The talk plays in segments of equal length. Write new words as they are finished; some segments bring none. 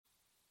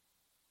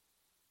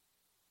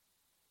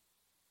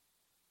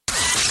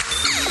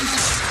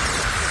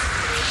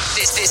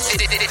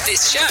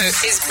This show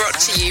is brought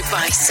to you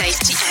by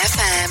Safety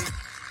FM.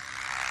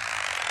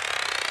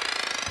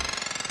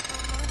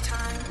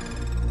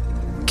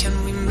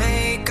 Can we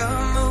make a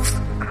move?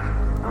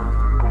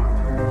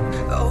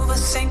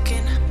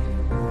 Overthinking,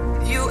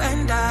 you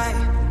and I.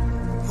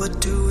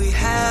 What do we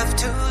have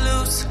to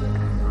lose?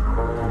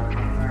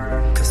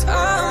 'Cause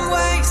I'm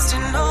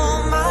wasting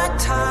all my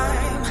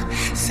time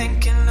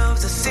thinking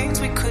of the things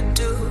we could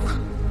do.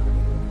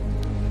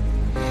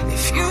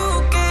 If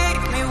you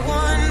gave me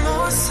one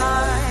more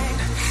sign,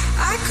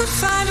 I could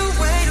find a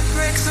way to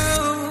break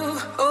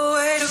through, a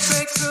way to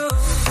break through.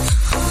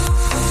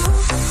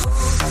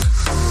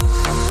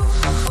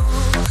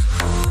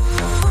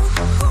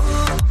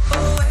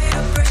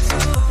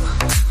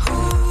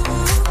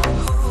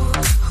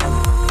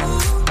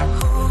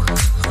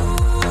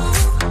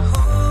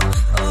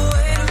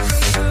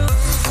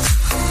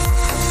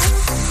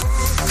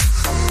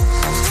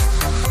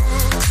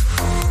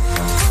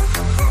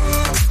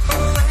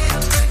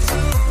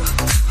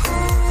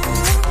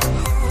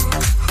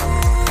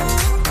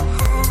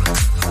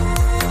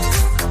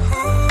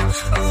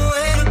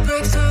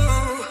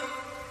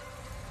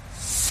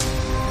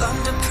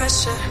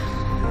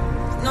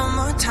 No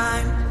more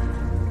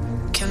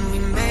time. Can we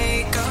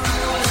make a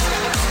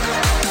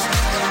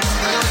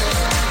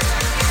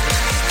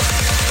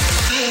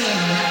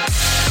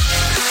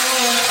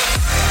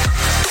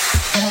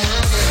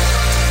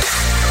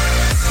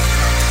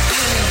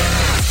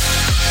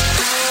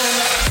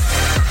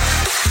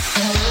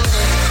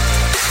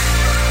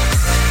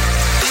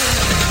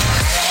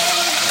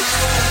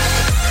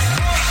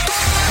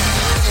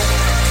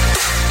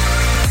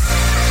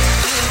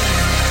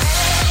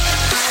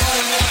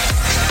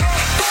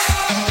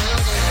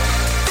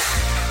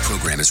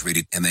is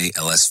rated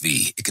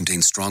MALSV. It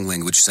contains strong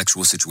language,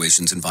 sexual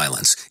situations, and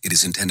violence. It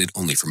is intended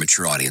only for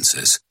mature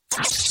audiences.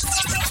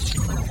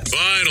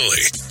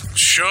 Finally,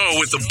 show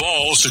with the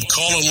balls to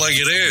call it like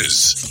it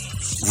is.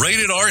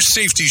 Rated R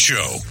Safety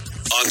Show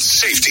on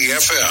Safety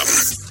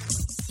FM.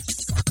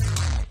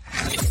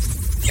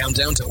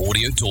 Countdown to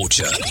audio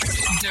torture.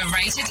 The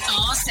Rated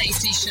R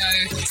Safety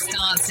Show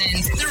starts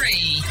in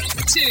 3,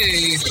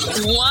 2,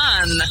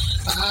 1.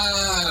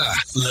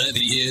 Let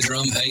the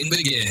eardrum pain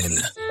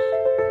begin.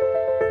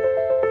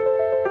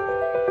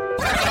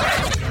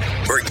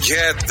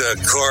 Forget the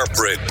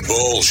corporate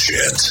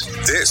bullshit.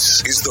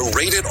 This is the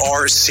Rated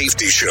R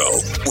Safety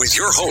Show with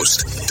your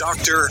host,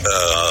 Dr.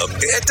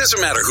 It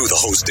doesn't matter who the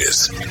host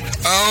is.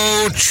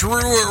 Oh,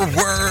 truer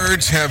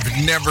words have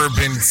never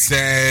been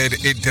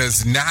said. It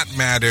does not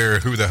matter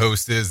who the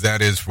host is,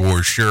 that is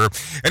for sure.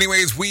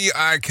 Anyways, we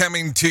are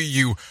coming to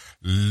you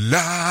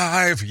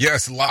live,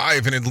 yes,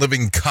 live and in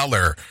living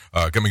color,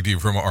 coming to you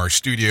from our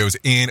studios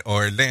in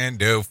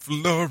Orlando,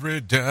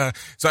 Florida.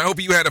 So I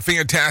hope you had a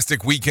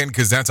fantastic weekend,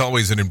 because that's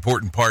always an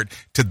important part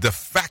to the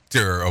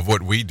factor of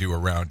what we do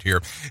around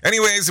here.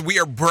 Anyways, we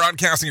are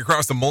broadcasting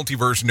across the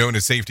multiverse known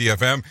as Safety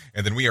FM,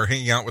 and then we are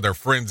hanging out with our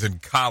friends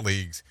and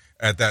colleagues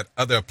at that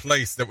other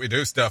place that we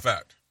do stuff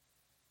at.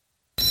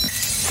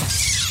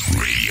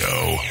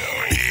 Radio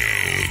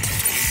in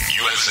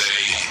USA,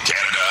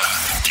 Canada,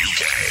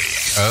 UK.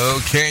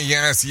 Okay,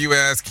 yes,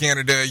 U.S.,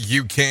 Canada,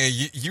 UK,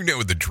 you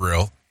know the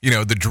drill. You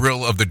know, the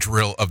drill of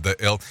the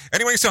ill.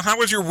 Anyway, so how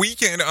was your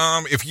weekend?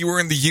 If you were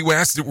in the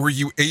U.S., were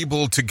you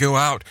able to go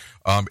out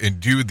and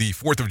do the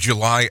 4th of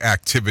July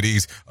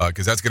activities?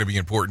 Because that's going to be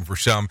important for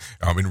some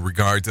in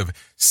regards of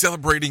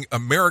celebrating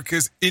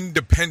America's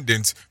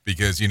independence,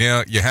 because, you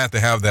know, you have to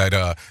have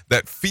that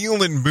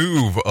feel and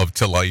move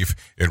to life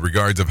in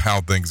regards of how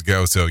things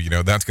go. So, you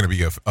know, that's going to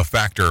be a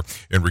factor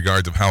in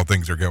regards of how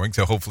things are going.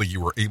 So hopefully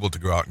you were able to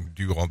go out and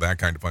do all that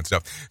kind of fun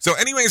stuff. So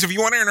anyways, if you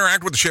want to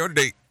interact with the show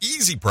today,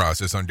 easy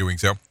process on doing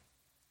so.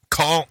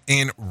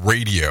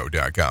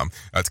 callinradio.com.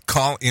 That's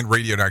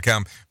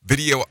callinradio.com.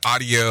 Video,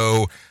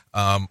 audio,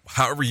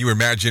 however you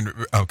imagine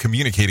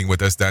communicating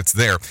with us, that's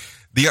there.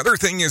 The other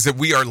thing is that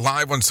we are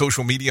live on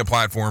social media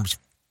platforms,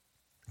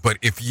 but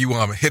if you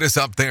hit us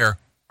up there,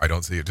 I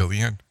don't see it till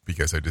the end,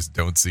 because I just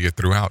don't see it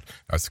throughout.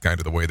 That's kind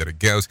of the way that it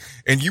goes.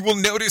 And you will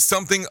notice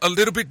something a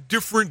little bit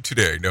different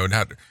today. No,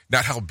 not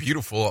how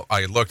beautiful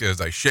I looked as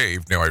I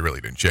shaved. No, I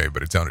really didn't shave,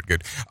 but it sounded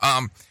good.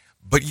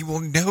 But you will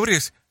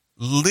notice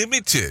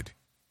limited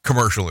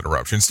commercial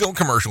interruption, still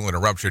commercial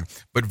interruption,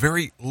 but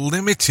very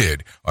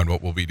limited on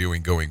what we'll be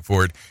doing going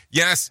forward.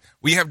 Yes,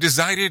 we have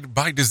decided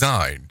by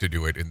design to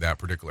do it in that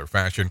particular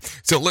fashion.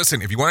 So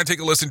listen, if you want to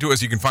take a listen to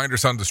us, you can find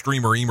us on the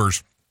streamer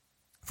emers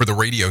for the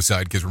radio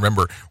side, because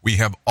remember, we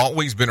have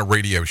always been a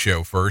radio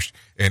show first,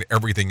 and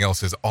everything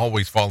else has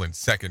always fallen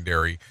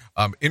secondary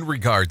in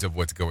regards of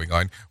what's going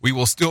on. We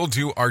will still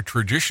do our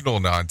traditional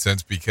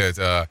nonsense, because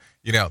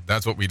you know,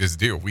 that's what we just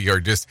do. We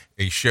are just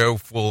a show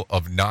full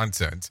of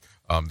nonsense.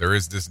 There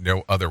is just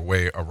no other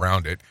way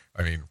around it.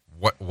 I mean,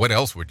 what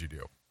else would you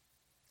do?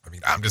 I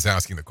mean, I'm just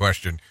asking the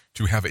question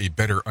to have a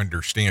better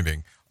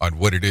understanding on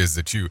what it is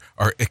that you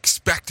are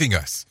expecting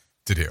us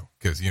to do.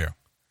 Because, you know,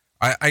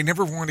 I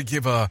never want to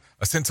give a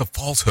sense of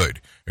falsehood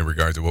in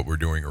regards to what we're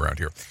doing around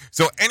here.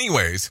 So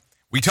anyways,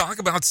 We talk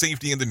about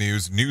safety in the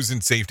news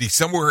and safety,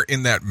 somewhere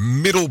in that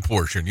middle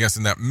portion. Yes,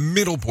 in that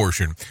middle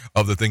portion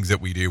of the things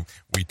that we do,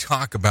 we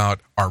talk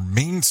about our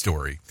main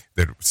story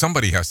that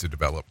somebody has to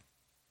develop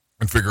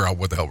and figure out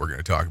what the hell we're going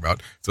to talk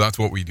about. So that's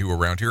what we do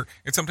around here.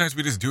 And sometimes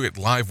we just do it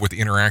live with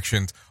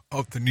interactions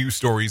of the news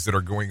stories that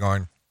are going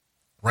on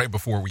right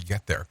before we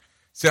get there.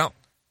 So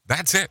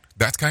that's it.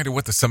 That's kind of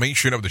what the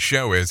summation of the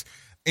show is.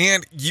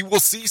 And you will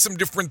see some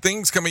different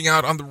things coming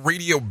out on the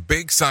radio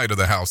big side of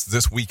the house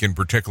this week in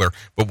particular,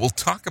 but we'll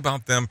talk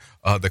about them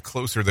the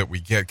closer that we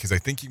get, because I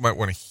think you might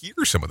want to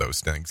hear some of those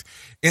things.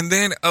 And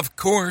then, of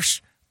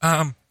course,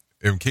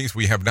 in case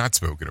we have not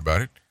spoken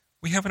about it,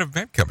 we have an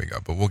event coming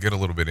up, but we'll get a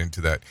little bit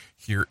into that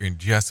here in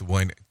just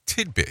one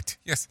tidbit.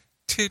 Yes,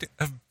 bit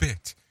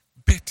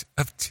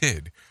of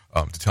tid,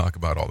 to talk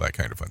about all that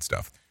kind of fun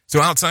stuff. So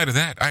outside of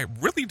that, I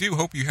really do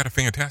hope you had a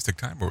fantastic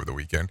time over the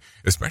weekend,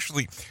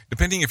 especially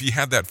depending if you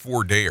had that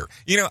 4-dayer.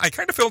 You know, I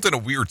kind of felt in a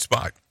weird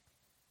spot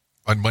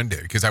on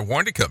Monday because I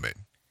wanted to come in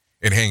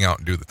and hang out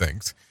and do the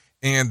things.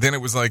 And then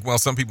it was like, well,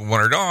 some people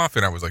wanted off,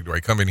 and I was like, do I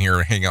come in here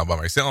and hang out by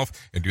myself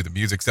and do the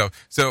music stuff?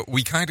 So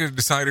we kind of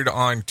decided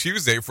on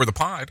Tuesday for the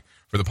pod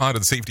of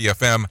the Safety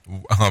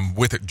FM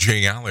with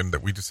Jay Allen,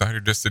 that we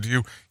decided just to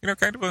do,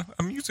 kind of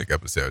a music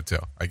episode.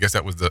 So I guess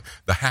that was the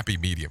happy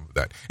medium of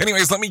that.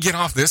 Anyways, let me get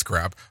off this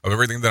crap of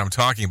everything that I'm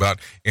talking about,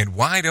 and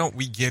why don't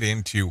we get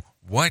into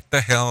what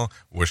the hell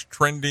was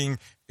trending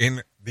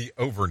in the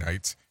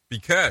overnights?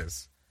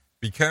 Because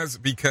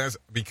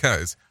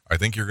I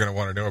think you're going to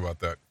want to know about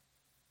that.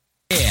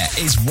 Here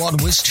is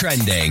what was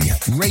trending.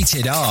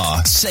 Rated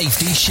R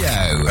Safety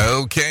Show.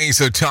 Okay,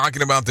 so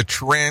talking about the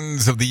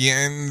trends of the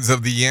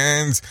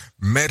ends,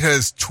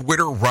 Meta's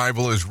Twitter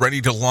rival is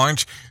ready to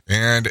launch,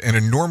 and an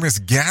enormous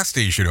gas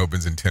station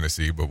opens in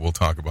Tennessee, but we'll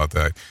talk about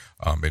that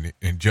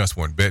in just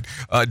one bit.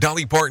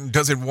 Dolly Parton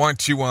doesn't want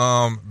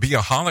to be a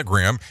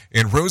hologram,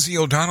 and Rosie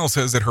O'Donnell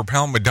says that her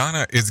pal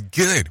Madonna is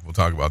good. We'll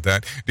talk about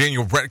that.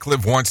 Daniel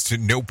Radcliffe wants to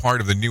no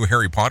part of the new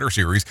Harry Potter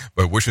series,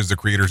 but wishes the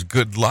creators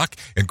good luck.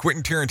 And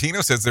Quentin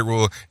Tarantino says there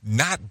will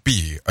not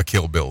be a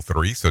Kill Bill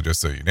 3, so just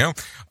so you know.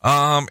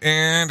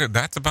 And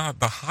that's about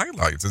the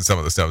highlights and some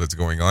of the stuff that's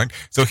going on.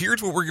 So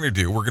here's what we're going to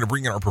do. We're going to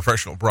bring in our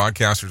professional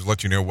broadcasters,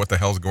 let you know what the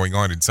hell's going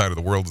on inside of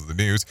the world of the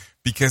news,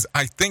 because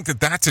I think that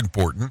that's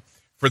important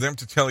for them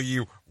to tell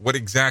you what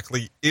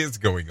exactly is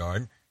going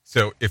on.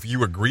 So if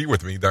you agree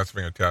with me, that's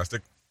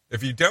fantastic.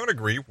 If you don't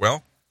agree,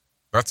 well,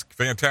 that's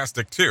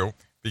fantastic too,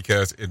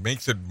 because it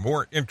makes it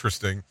more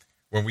interesting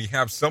when we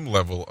have some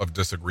level of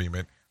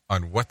disagreement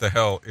on what the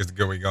hell is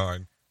going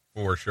on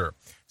for sure.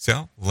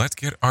 So let's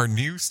get our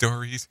news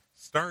stories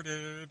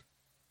started.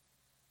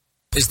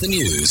 Is the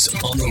news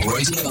on the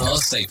Rated R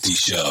Safety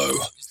Show.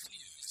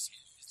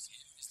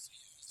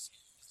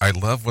 I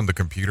love when the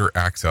computer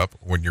acts up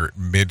when you're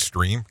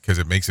midstream, because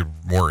it makes it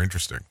more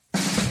interesting.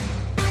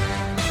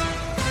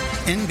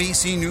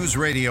 NBC News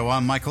Radio,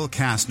 I'm Michael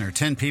Kastner.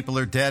 10 people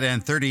are dead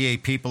and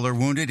 38 people are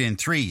wounded in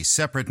 3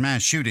 separate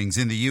mass shootings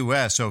in the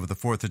U.S. over the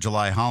 4th of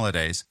July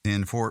holidays.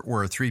 In Fort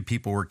Worth, 3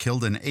 people were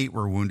killed and 8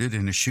 were wounded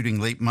in a shooting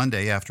late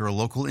Monday after a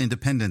local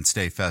Independence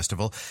Day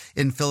festival.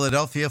 In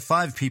Philadelphia,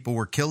 5 people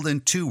were killed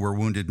and 2 were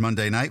wounded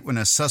Monday night when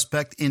a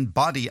suspect in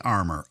body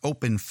armor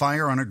opened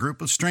fire on a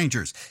group of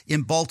strangers.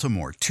 In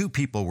Baltimore, 2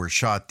 people were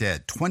shot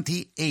dead.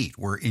 28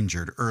 were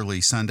injured early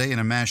Sunday in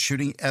a mass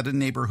shooting at a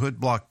neighborhood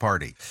block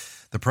party.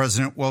 The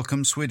president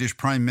welcomed Swedish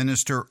Prime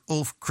Minister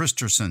Ulf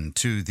Kristersson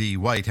to the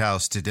White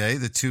House today.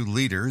 The 2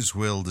 leaders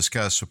will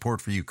discuss support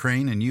for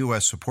Ukraine and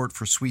U.S. support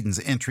for Sweden's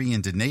entry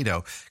into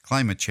NATO.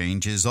 Climate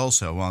change is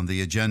also on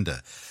the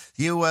agenda.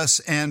 The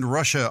U.S. and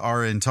Russia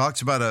are in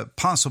talks about a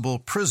possible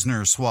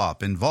prisoner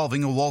swap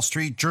involving a Wall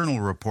Street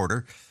Journal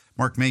reporter.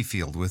 Mark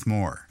Mayfield with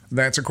more.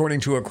 That's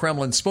according to a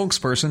Kremlin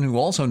spokesperson who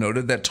also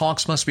noted that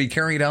talks must be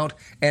carried out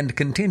and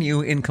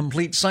continue in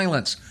complete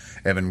silence.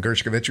 Evan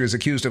Gershkovich is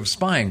accused of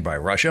spying by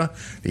Russia.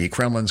 The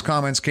Kremlin's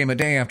comments came a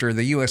day after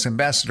the U.S.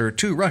 ambassador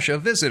to Russia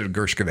visited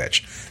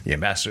Gershkovich. The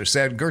ambassador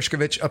said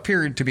Gershkovich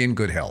appeared to be in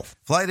good health.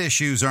 Flight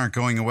issues aren't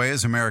going away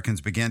as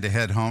Americans begin to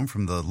head home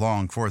from the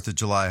long 4th of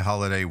July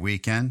holiday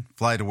weekend.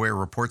 FlightAware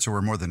reports there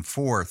were more than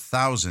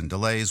 4,000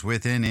 delays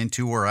within,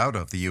 into, or out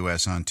of the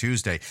U.S. on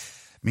Tuesday.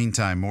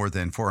 Meantime, more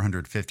than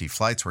 450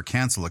 flights were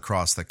canceled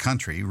across the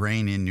country.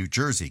 Rain in New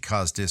Jersey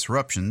caused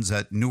disruptions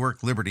at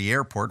Newark Liberty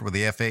Airport, where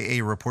the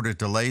FAA reported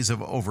delays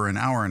of over an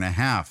hour and a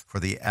half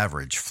for the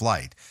average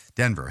flight.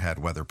 Denver had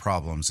weather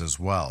problems as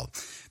well.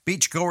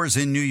 Beachgoers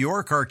in New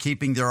York are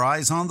keeping their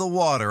eyes on the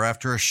water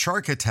after a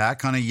shark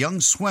attack on a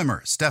young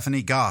swimmer.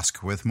 Stephanie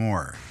Gosk with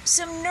more.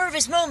 Some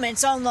nervous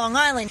moments on Long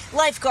Island.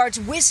 Lifeguards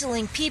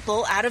whistling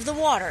people out of the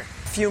water.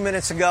 A few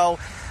minutes ago,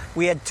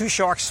 we had 2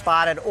 sharks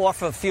spotted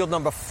off of field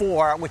number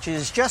 4, which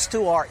is just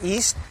to our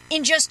east.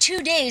 In just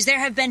 2 days, there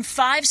have been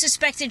 5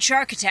 suspected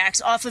shark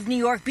attacks off of New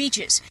York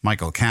beaches.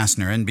 Michael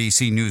Kastner,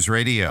 NBC News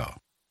Radio.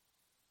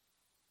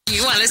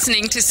 You are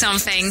listening to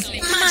something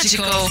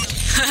magical.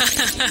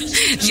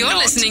 You're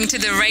listening to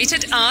the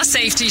Rated R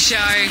Safety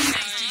Show.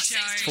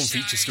 From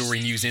Feature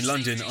Story News in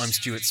London, I'm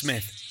Stuart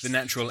Smith. The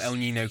natural El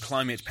Niño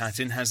climate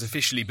pattern has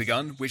officially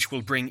begun, which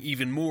will bring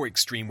even more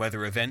extreme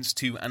weather events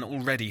to an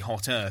already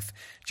hot Earth.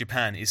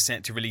 Japan is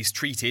set to release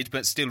treated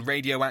but still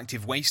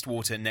radioactive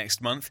wastewater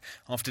next month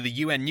after the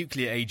UN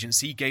nuclear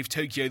agency gave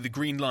Tokyo the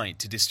green light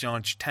to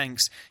discharge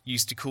tanks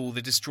used to cool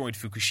the destroyed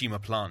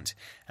Fukushima plant.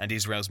 And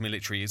Israel's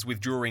military is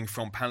withdrawing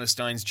from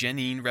Palestine's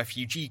Jenin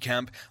refugee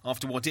camp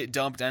after what it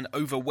dubbed an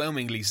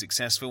overwhelmingly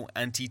successful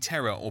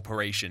anti-terror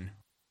operation.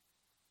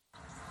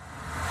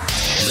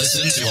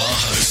 Listen to our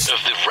host of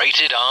the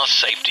Rated R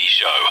Safety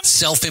Show.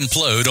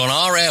 Self-implode on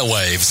our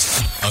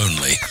airwaves.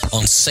 Only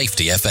on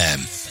Safety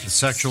FM. The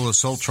sexual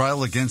assault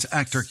trial against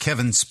actor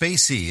Kevin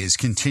Spacey is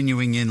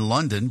continuing in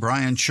London.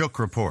 Brian Shook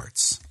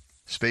reports.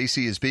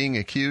 Spacey is being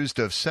accused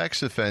of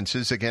sex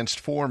offenses against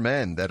 4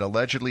 men that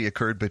allegedly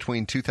occurred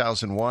between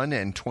 2001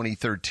 and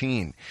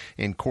 2013.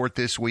 In court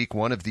this week,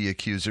 one of the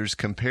accusers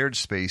compared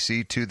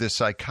Spacey to the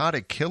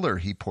psychotic killer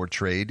he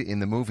portrayed in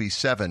the movie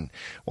Seven.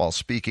 While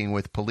speaking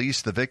with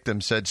police, the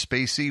victim said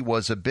Spacey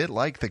was a bit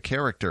like the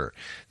character.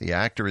 The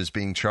actor is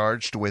being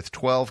charged with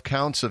 12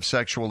 counts of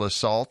sexual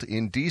assault,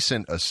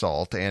 indecent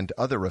assault, and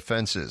other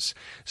offenses.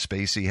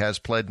 Spacey has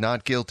pled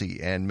not guilty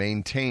and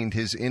maintained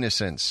his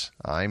innocence.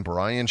 I'm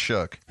Brian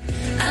Shook.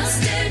 I'll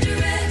stare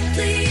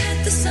directly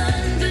at the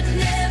sun, but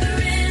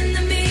never in the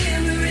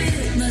mirror.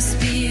 It must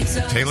be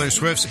exhausting. Taylor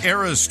Swift's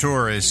Eras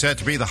Tour is set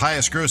to be the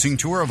highest-grossing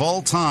tour of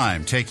all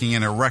time, taking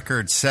in a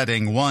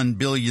record-setting $1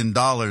 billion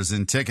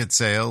in ticket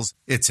sales.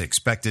 It's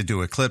expected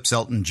to eclipse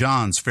Elton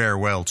John's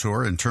farewell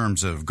tour in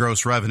terms of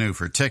gross revenue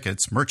for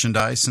tickets,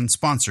 merchandise, and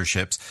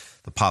sponsorships.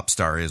 The pop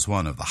star is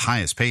one of the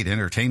highest-paid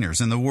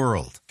entertainers in the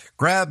world.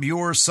 Grab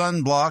your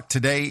sunblock.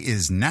 Today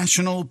is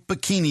National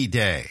Bikini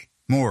Day.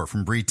 More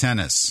from Bree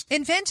Tennis.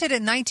 Invented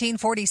in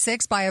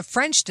 1946 by a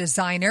French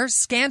designer,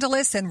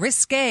 scandalous and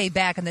risque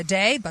back in the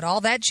day, but all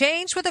that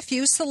changed with a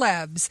few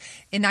celebs.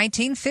 In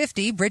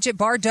 1950, Brigitte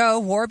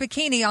Bardot wore a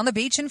bikini on the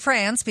beach in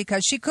France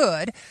because she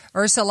could.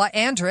 Ursula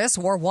Andress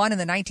wore one in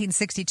the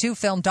 1962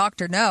 film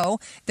Dr. No.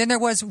 Then there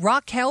was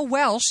Raquel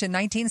Welch in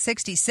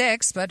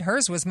 1966, but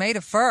hers was made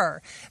of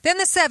fur. Then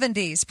the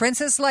 70s,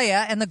 Princess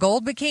Leia and the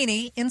gold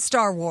bikini in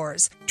Star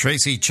Wars.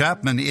 Tracy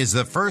Chapman is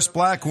the first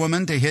black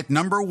woman to hit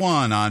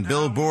 #1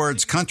 on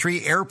Billboard's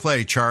country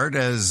airplay chart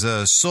as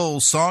a soul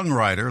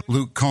songwriter.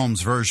 Luke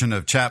Combs' version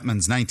of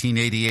Chapman's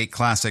 1988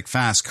 classic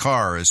Fast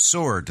Car has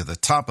soared to the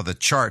top of the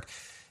chart,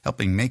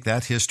 helping make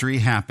that history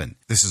happen.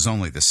 This is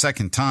only the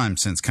second time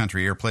since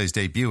country airplay's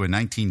debut in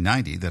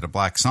 1990 that a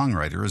black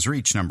songwriter has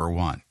reached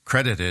 #1,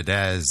 credited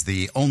as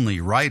the only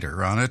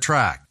writer on a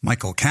track.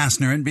 Michael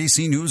Kastner,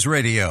 NBC News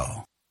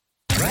Radio.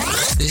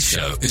 This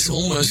show is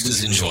almost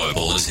as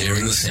enjoyable as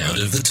hearing the sound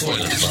of the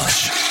toilet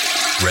flush.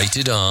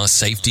 Rated R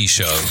Safety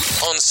Show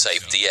on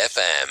Safety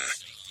FM.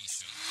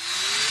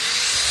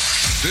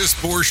 This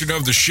portion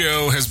of the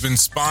show has been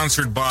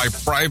sponsored by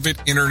Private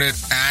Internet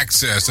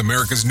Access,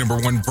 America's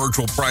 #1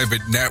 virtual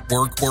private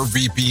network, or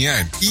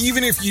VPN.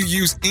 Even if you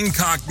use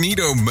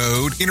incognito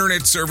mode,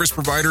 Internet Service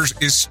Providers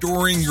is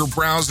storing your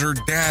browser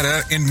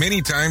data and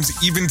many times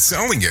even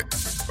selling it.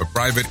 But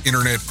Private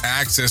Internet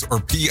Access, or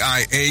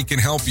PIA, can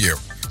help you.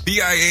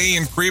 PIA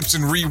encrypts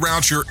and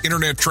reroutes your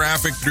internet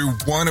traffic through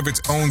one of its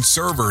own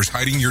servers,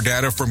 hiding your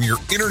data from your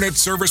internet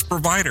service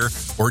provider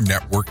or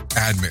network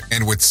admin.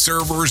 And with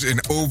servers in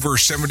over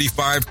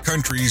 75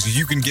 countries,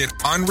 you can get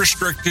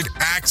unrestricted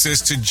access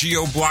to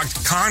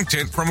geo-blocked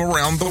content from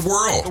around the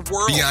world.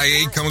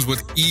 PIA comes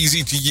with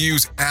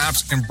easy-to-use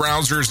apps and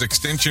browsers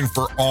extension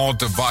for all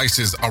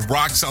devices, a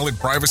rock-solid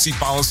privacy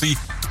policy,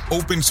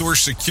 open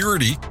source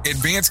security,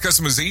 advanced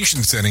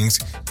customization settings,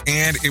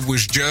 and it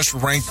was just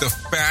ranked the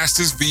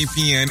fastest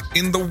VPN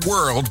in the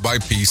world by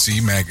PC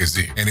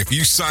Magazine. And if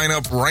you sign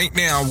up right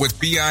now with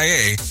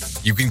PIA,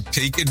 you can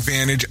take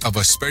advantage of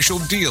a special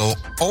deal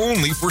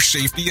only for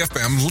Safety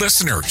FM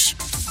listeners.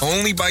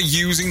 Only by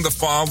using the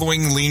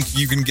following link,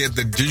 you can get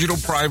the digital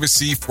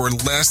privacy for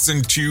less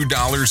than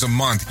 $2 a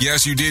month.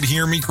 Yes, you did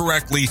hear me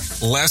correctly.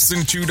 Less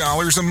than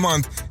 $2 a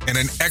month and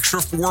an extra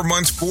 4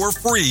 months for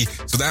free.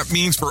 So that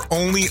means for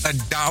only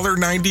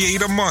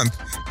 $1.98 a month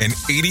and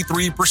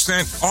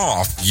 83%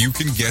 off, you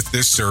can get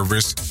this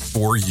service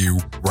for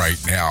you right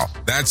now.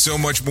 That's so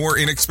much more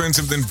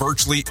inexpensive than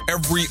virtually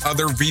every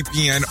other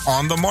VPN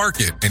on the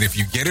market. And if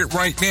you get it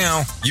right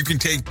now, you can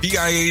take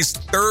PIA's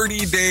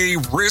 30-day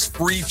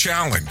risk-free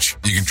challenge.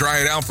 You can try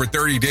it out for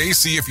 30 days,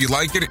 see if you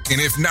like it,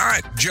 and if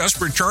not,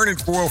 just return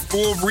it for a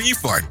full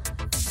refund.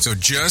 So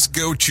just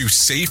go to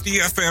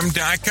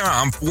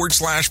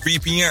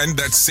safetyfm.com/VPN.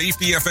 That's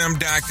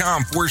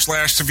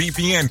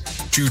safetyfm.com/VPN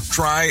to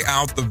try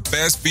out the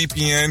best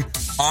VPN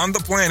on the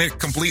planet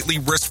completely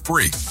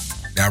risk-free.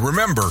 Now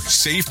remember,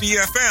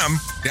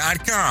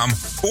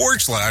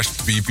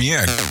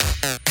 safetyfm.com/VPN.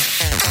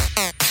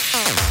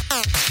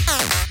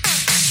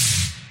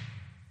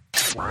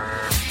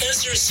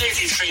 Is your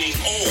safety training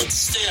old,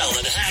 stale,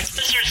 and hacked?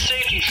 Is your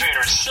safety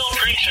trainer still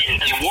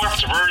preaching a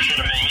warped version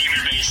of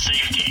behavior-based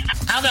safety?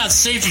 How about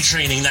safety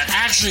training that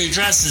actually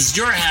addresses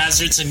your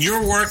hazards in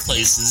your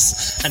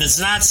workplaces and is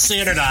not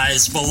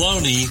standardized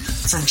baloney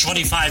from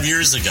 25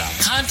 years ago?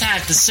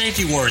 Contact the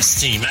Safety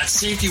Wars team at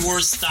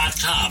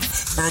safetywars.com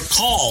or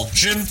call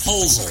Jim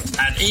Polzel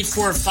at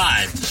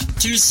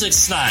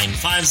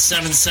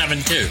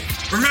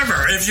 845-269-5772.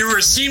 Remember, if you're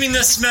receiving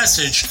this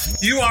message,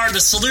 you are the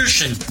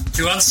solution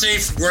to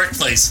unsafe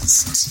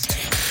workplaces.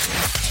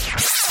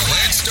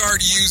 Let's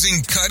start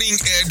using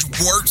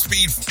cutting-edge warp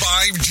speed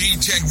 5G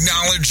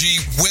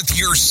technology with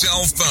your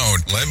cell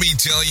phone. Let me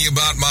tell you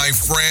about my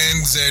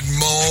friends at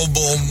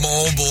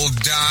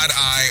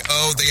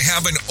mobilemobile.io. They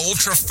have an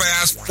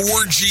ultra-fast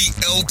 4G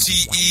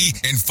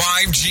LTE and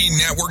 5G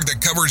network that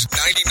covers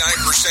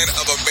 99%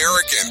 of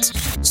Americans.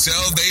 So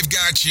they've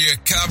got you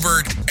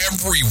covered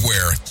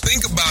everywhere.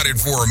 Think about it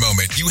for a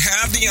moment. You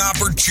have the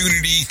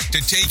opportunity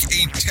to take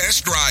a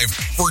test drive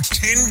for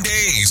 10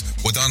 days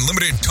with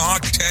unlimited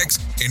talk, text,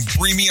 and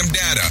premium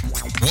data.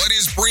 What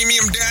is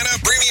premium data?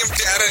 Premium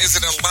data is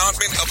an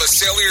allotment of a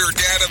cellular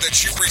data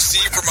that you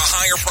receive from a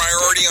higher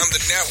priority on the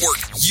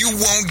network. You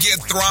won't get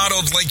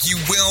throttled like you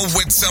will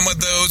with some of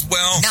those,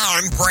 well,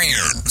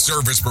 non-brand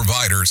service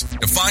providers.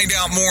 To find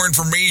out more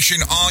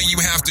information, all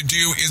you have to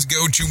do is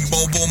go to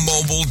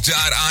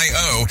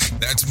mobilemobile.io.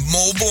 That's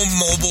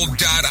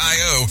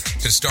mobilemobile.io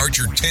to start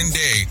your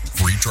 10-day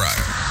free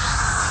trial.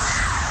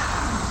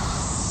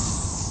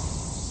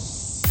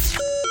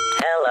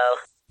 Hello.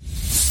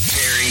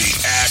 Tearing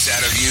the ass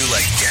out of you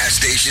like gas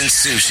station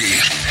sushi.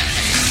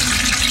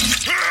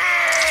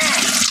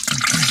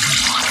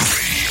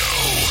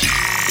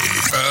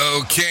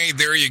 Okay,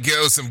 there you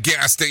go. Some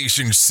gas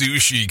station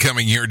sushi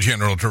coming your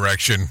general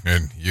direction.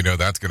 And you know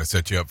that's going to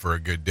set you up for a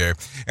good day.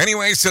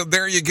 Anyway, so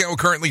there you go.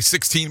 Currently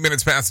 16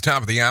 minutes past the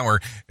top of the hour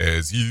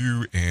as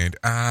you and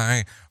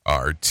I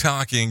are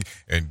talking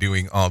and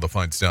doing all the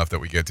fun stuff that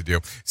we get to do.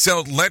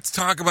 So let's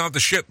talk about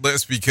the shit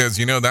list because,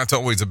 you know, that's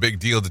always a big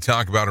deal to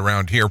talk about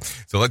around here.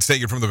 So let's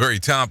take it from the very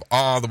top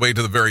all the way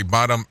to the very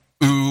bottom.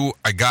 Ooh,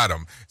 I got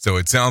him. So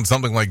it sounds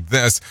something like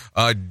this.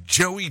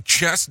 Joey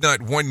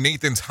Chestnut won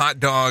Nathan's Hot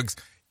Dogs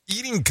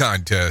eating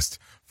contest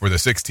for the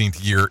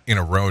 16th year in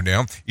a row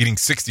now, eating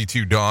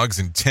 62 dogs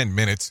in 10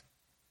 minutes.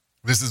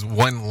 This is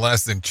one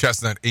less than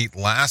Chestnut ate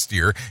last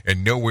year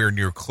and nowhere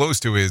near close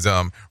to his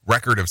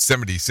record of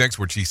 76,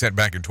 which he set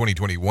back in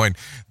 2021.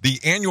 The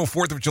annual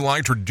 4th of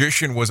July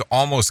tradition was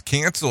almost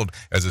canceled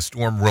as a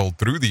storm rolled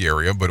through the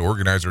area, but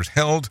organizers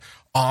held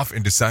off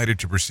and decided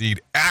to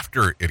proceed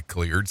after it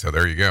cleared. So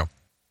there you go.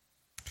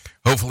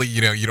 Hopefully,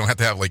 you know, you don't have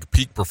to have like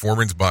peak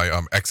performance by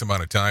X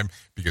amount of time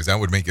because that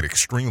would make it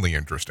extremely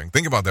interesting.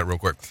 Think about that real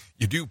quick.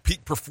 You do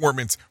peak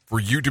performance for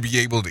you to be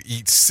able to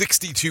eat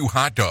 62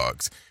 hot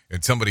dogs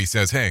and somebody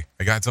says, hey,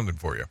 I got something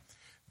for you.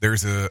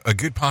 There's a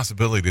good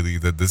possibility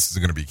that this is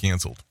going to be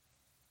canceled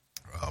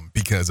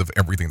because of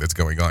everything that's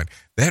going on.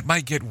 That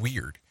might get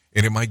weird.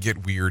 And it might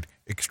get weird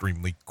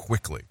extremely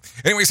quickly.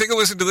 Anyways, take a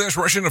listen to this.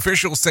 Russian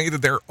officials say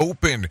that they're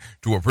open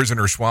to a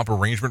prisoner swap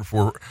arrangement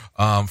to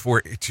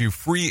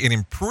free an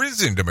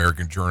imprisoned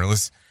American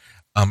journalist,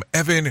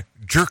 Evan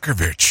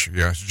Jurkovich,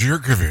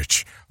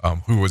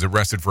 who was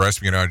arrested for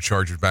espionage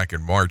charges back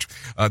in March.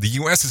 The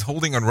U.S. is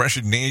holding on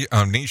Russian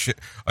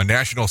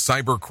national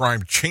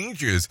cybercrime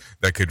changes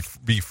that could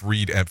be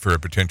freed for a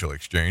potential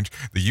exchange.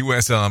 The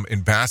U.S.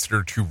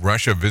 ambassador to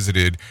Russia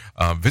visited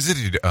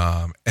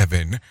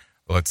Evan,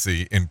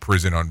 in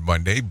prison on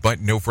Monday,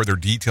 but no further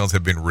details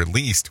have been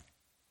released.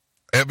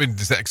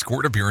 Evan's next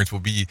court appearance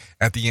will be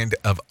at the end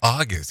of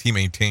August. He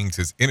maintains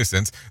his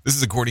innocence. This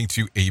is according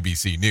to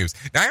ABC News.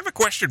 Now, I have a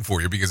question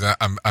for you because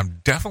I'm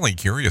definitely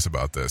curious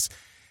about this.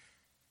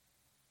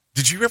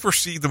 Did you ever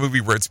see the movie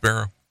Red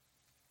Sparrow?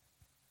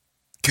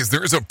 Because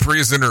there's a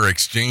prisoner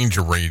exchange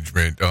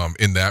arrangement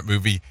in that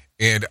movie,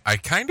 and I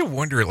kind of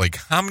wonder, like,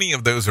 how many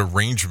of those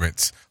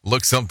arrangements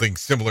look something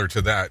similar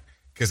to that?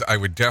 Because I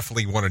would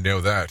definitely want to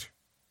know that.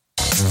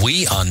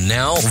 We are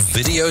now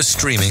video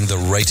streaming the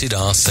Rated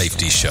R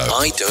Safety Show.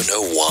 I don't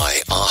know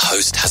why our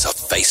host has a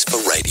face for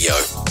radio.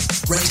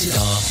 Rated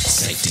R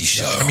Safety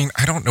Show. I mean,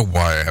 I don't know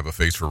why I have a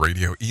face for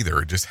radio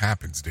either. It just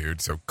happens,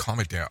 dude. So calm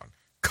it down.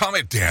 Calm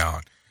it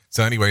down.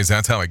 So anyways,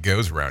 that's how it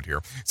goes around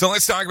here. So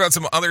let's talk about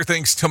some other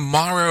things.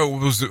 Tomorrow,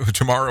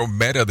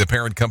 Meta, the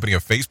parent company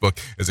of Facebook,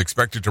 is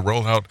expected to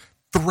roll out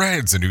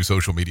Threads, a new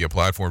social media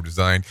platform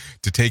designed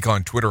to take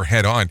on Twitter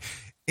head on.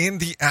 In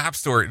the App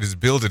Store, it is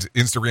billed as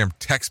Instagram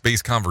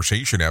text-based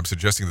conversation app,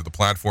 suggesting that the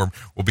platform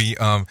will be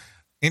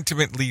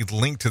intimately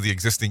linked to the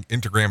existing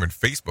Instagram and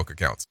Facebook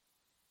accounts.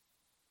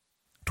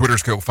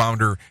 Twitter's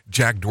co-founder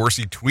Jack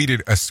Dorsey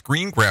tweeted a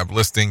screen grab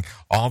listing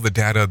all the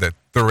data that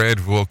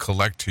Thread will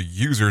collect to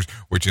users,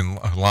 which in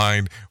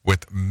line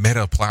with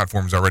Meta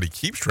Platforms already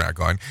keeps track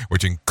on,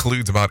 which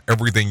includes about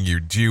everything you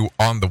do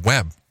on the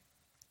web.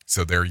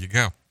 So there you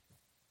go.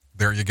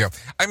 There you go.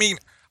 I mean,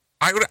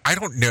 I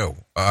don't know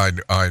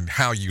on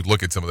how you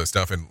look at some of this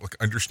stuff, and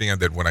understand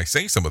that when I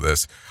say some of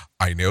this,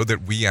 I know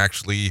that we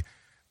actually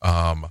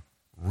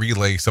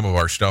relay some of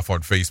our stuff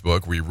on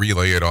Facebook. We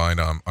relay it on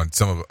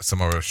some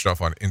of our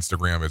stuff on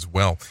Instagram as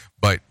well.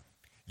 But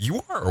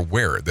you are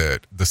aware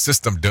that the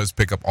system does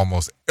pick up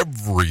almost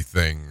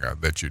everything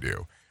that you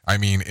do. I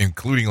mean,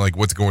 including like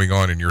what's going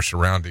on in your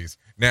surroundings.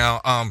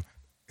 Now,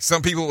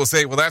 some people will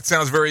say, well, that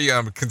sounds very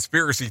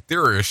conspiracy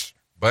theorist,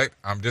 but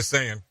I'm just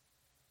saying.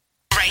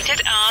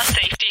 Rated R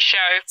Safety Show.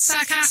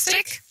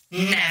 Sarcastic?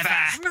 Never.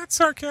 I'm not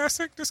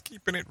sarcastic, just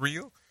keeping it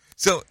real.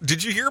 So,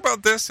 did you hear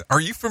about this? Are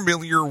you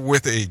familiar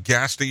with a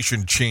gas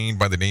station chain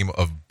by the name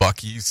of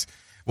Buc-ee's?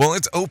 Well,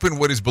 it's opened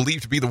what is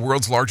believed to be the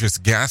world's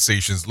largest gas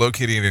stations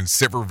located in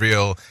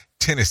Sevierville,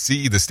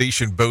 Tennessee. The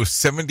station boasts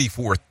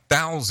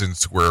 74,000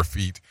 square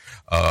feet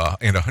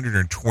and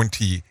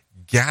 120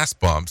 gas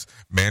pumps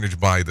managed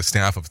by the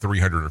staff of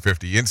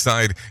 350.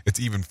 Inside, it's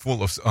even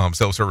full of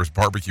self-service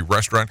barbecue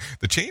restaurant.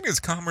 The chain is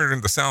common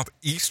in the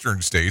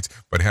southeastern states,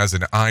 but has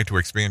an eye to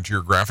expand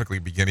geographically,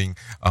 beginning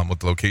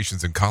with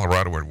locations in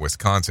Colorado and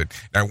Wisconsin.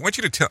 Now, I want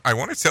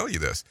to tell you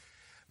this.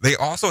 They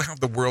also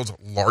have the world's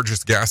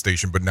largest gas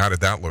station, but not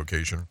at that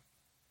location.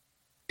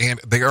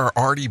 And they are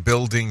already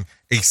building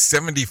a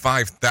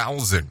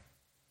 75,000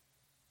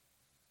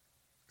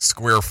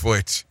 square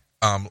foot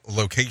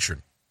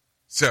location.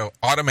 So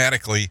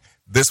automatically,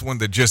 this one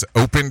that just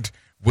opened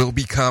will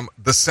become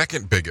the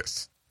second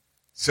biggest.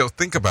 So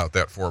think about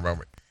that for a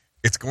moment.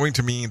 It's going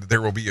to mean that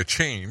there will be a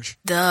change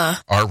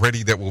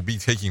already that will be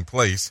taking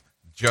place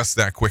just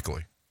that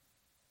quickly.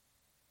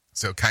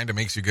 So it kind of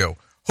makes you go,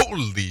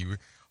 holy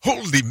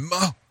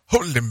ma,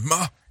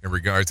 in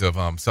regards of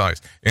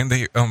size. And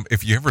they,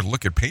 if you ever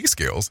look at pay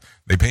scales,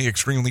 they pay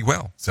extremely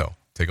well. So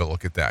take a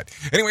look at that.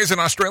 Anyways, an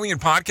Australian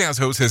podcast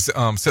host has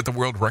set the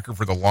world record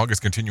for the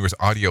longest continuous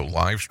audio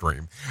live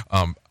stream.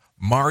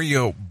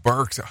 Mario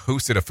Burks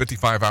hosted a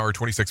 55-hour,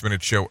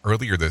 26-minute show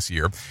earlier this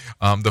year.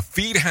 The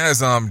feed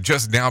has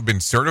just now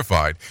been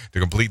certified to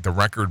complete the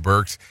record.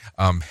 Burks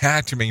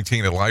had to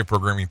maintain a live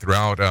programming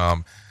throughout,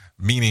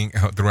 meaning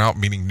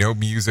no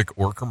music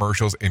or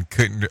commercials, and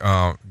couldn't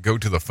go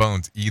to the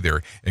phones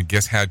either, and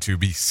guests had to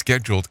be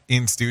scheduled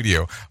in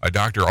studio. A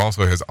doctor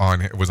also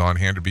was on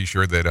hand to be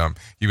sure that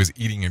he was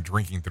eating and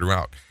drinking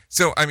throughout.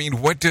 So, I mean,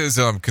 what does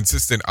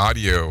consistent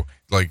audio,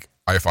 like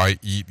if I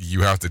eat,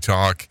 you have to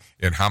talk,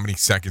 and how many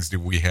seconds do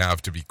we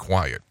have to be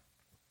quiet?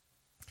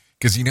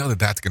 Because you know that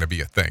that's going to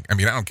be a thing. I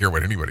mean, I don't care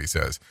what anybody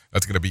says.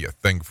 That's going to be a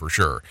thing for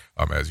sure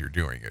as you're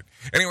doing it.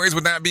 Anyways,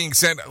 with that being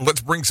said,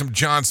 let's bring some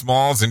John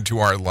Smalls into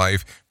our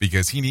life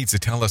because he needs to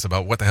tell us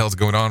about what the hell's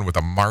going on with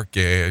the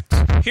market.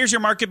 Here's your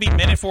Market Beat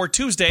Minute for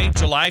Tuesday,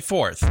 July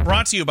 4th.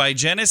 Brought to you by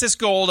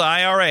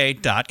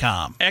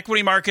GenesisGoldIRA.com.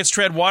 Equity markets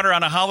tread water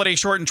on a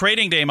holiday-shortened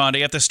trading day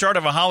Monday at the start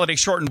of a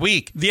holiday-shortened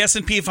week. The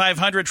S&P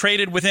 500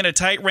 traded within a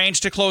tight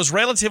range to close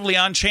relatively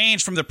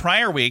unchanged from the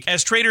prior week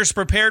as traders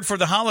prepared for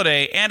the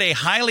holiday and a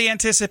highly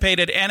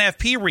anticipated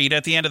NFP read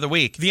at the end of the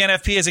week. The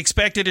NFP is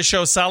expected to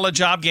show solid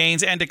job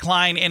gains and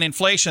decline in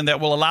inflation that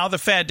will allow the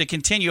Fed to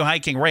continue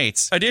hiking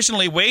rates.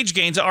 Additionally, wage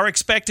gains are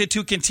expected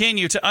to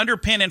continue to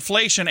underpin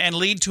inflation and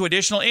lead to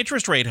additional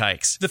interest rate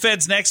hikes. The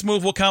Fed's next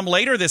move will come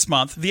later this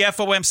month. The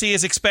FOMC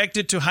is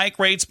expected to hike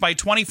rates by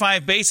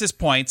 25 basis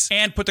points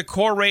and put the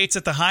core rates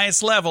at the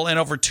highest level in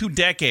over 2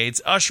 decades,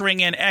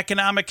 ushering in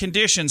economic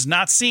conditions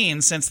not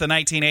seen since the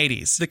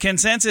 1980s. The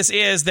consensus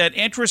is that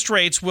interest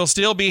rates will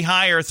still be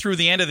higher through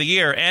the end of the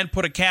year and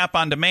put a cap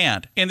on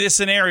demand. In this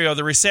scenario,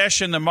 the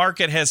recession the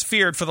market has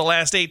feared for the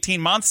last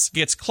 18 months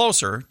gets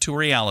closer to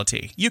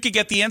reality. You can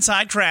get the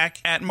inside track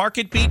at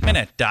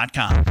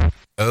marketbeatminute.com.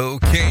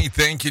 Okay,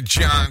 thank you,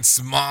 John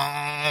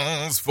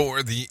Smalls,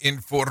 for the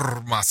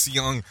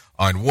information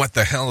on what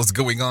the hell is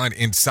going on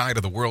inside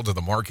of the world of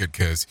the market,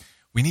 because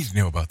we need to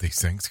know about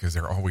these things because they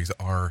always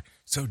are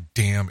so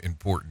damn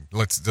important.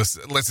 Let's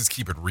just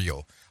keep it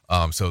real.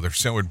 So they're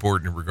so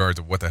important in regards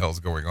of what the hell's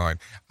going on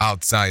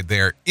outside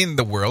there in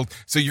the world.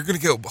 So you're going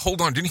to go,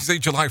 hold on, didn't you say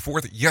July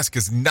 4th? Yes,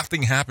 because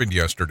nothing happened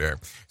yesterday.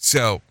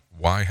 So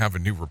why have a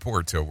new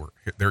report? So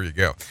there you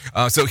go.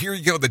 So here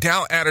you go. The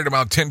Dow added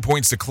about 10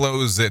 points to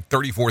close at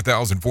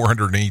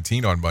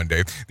 34,418 on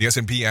Monday. The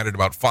S&P added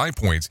about 5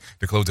 points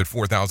to close at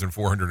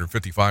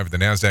 4,455. The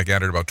NASDAQ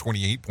added about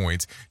 28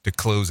 points to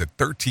close at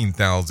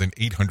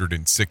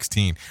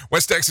 13,816.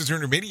 West Texas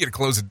Intermediate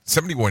closed at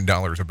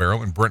 $71 a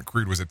barrel, and Brent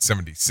crude was at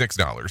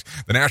 $76.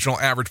 The national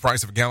average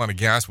price of a gallon of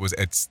gas was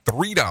at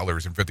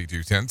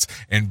 $3.52,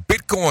 and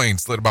Bitcoin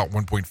slid about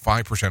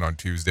 1.5% on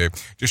Tuesday,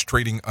 just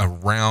trading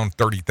around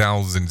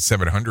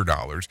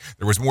 $30,700.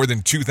 There was more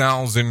than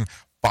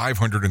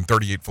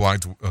 2,538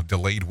 flights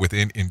delayed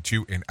within,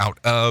 into, and out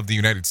of the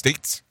United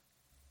States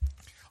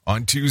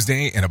on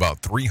Tuesday, and about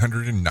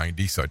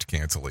 390 such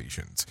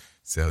cancellations.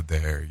 So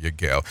there you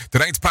go.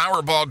 Tonight's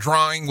Powerball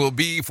drawing will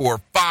be for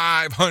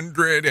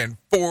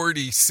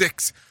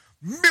 $546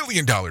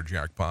 million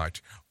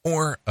jackpot,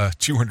 or a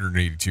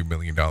 $282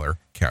 million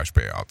cash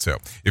payout. So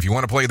if you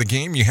want to play the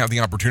game, you have the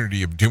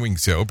opportunity of doing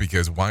so,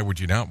 because why would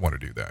you not want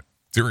to do that?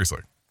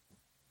 Seriously.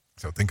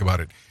 So think about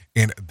it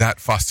in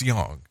that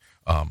fashion,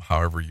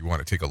 however you want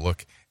to take a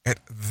look at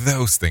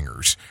those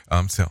thingers.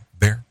 So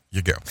there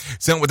You go.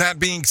 So with that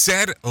being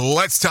said,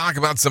 let's talk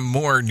about some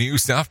more new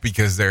stuff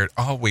because there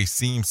always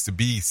seems to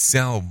be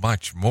so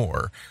much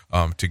more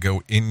to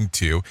go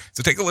into.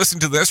 So take a listen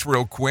to this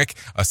real quick.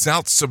 A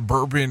South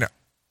Suburban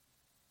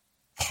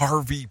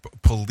Harvey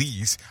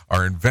police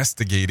are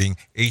investigating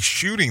a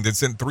shooting that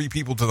sent 3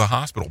 people to the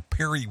hospital.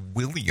 Perry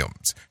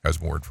Williams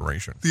has more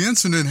information. The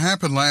incident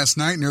happened last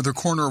night near the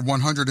corner of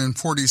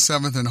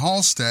 147th and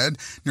Halstead,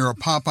 near a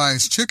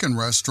Popeye's chicken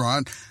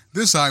restaurant.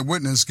 This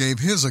eyewitness gave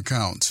his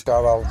account.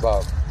 Shot off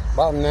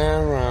about 9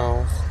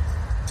 rounds,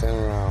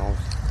 10 rounds,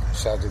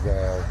 shot the guy,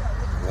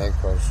 and they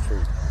across the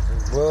street.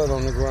 There's blood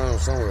on the ground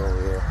somewhere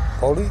over there.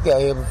 Police got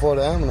here before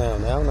the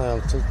ambulance. The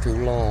ambulance took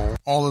too long.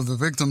 All of the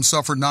victims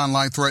suffered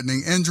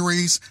non-life-threatening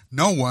injuries.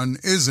 No one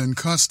is in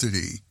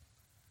custody.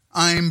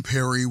 I'm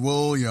Perry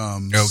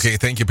Williams. Okay,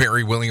 thank you,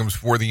 Perry Williams,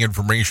 for the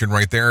information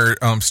right there.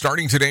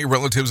 Starting today,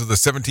 relatives of the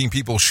 17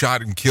 people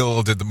shot and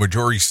killed at the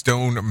Marjorie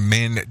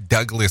Stoneman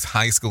Douglas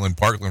High School in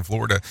Parkland,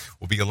 Florida,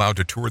 will be allowed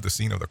to tour the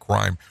scene of the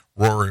crime.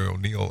 Rory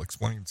O'Neill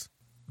explains.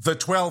 The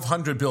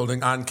 1200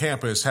 building on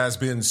campus has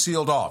been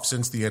sealed off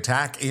since the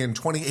attack in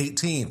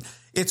 2018.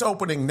 It's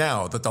opening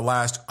now that the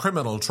last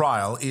criminal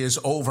trial is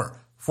over.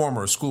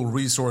 Former school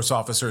resource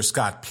officer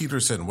Scott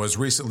Peterson was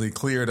recently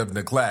cleared of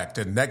neglect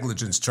and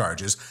negligence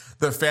charges.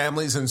 The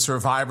families and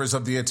survivors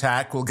of the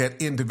attack will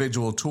get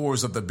individual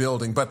tours of the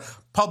building, but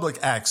public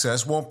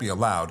access won't be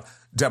allowed.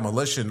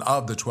 Demolition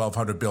of the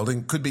 1200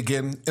 building could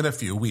begin in a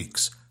few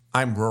weeks.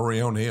 I'm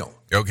Rory O'Neill.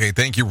 Okay,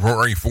 thank you,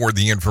 Rory, for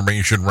the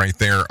information right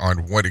there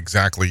on what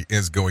exactly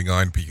is going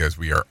on, because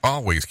we are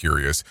always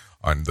curious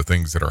on the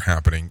things that are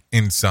happening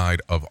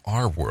inside of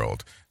our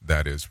world.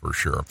 That is for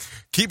sure.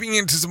 Keeping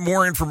into some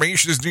more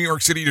information, as New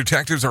York City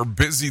detectives are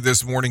busy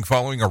this morning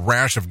following a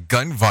rash of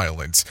gun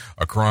violence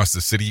across the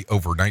city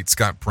overnight.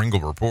 Scott Pringle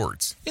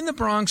reports. In the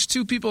Bronx,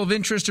 2 people of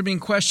interest are being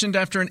questioned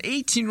after an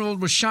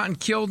 18-year-old was shot and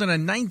killed and a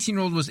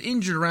 19-year-old was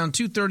injured around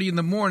 2:30 in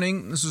the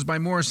morning. This was by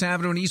Morris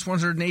Avenue and East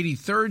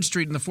 183rd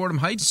Street in the Fordham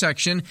Heights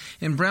section.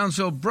 In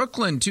Brownsville,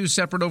 Brooklyn, 2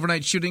 separate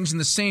overnight shootings in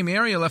the same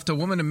area left a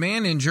woman and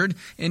man injured.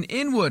 In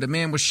Inwood, a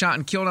man was shot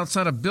and killed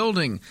outside a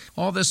building.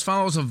 All this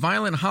follows a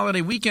violent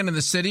holiday weekend in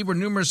the city where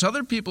numerous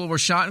other people were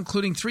shot,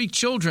 including 3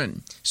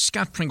 children.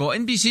 Scott Pringle,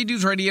 NBC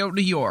News Radio,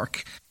 New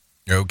York.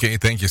 Okay,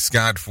 thank you,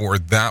 Scott, for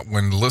that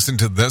one. Listen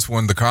to this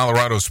one. The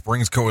Colorado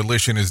Springs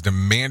Coalition is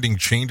demanding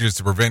changes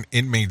to prevent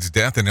inmates'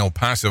 death in El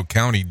Paso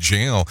County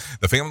Jail.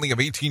 The family of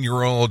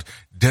 18-year-old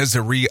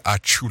Desiree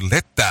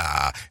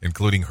Achuleta,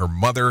 including her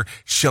mother,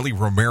 Shelly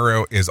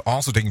Romero, is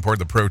also taking part in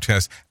the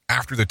protest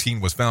after the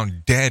teen was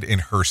found dead in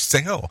her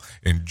cell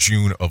in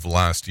June of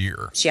last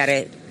year. She had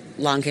a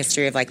long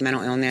history of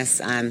mental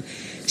illness.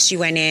 She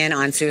went in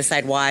on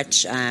suicide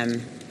watch.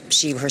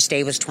 Her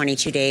stay was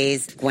 22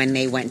 days. When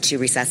they went to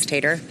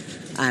resuscitate her,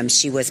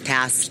 she was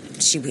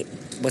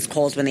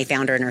cold when they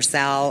found her in her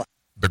cell.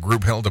 The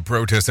group held a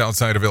protest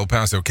outside of El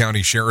Paso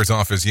County Sheriff's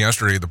Office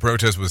yesterday. The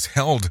protest was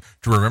held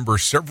to remember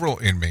several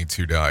inmates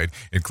who died,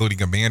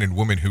 including a man and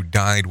woman who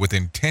died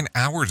within 10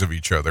 hours of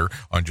each other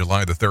on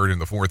July the 3rd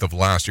and the 4th of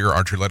last year.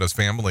 Archuleta's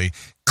family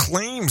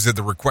claims that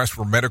the request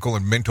for medical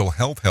and mental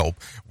health help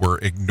were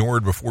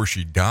ignored before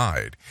she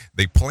died.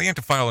 They plan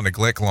to file a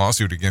neglect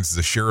lawsuit against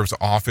the sheriff's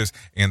office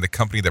and the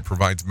company that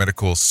provides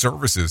medical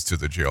services to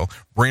the jail.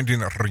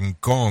 Brandon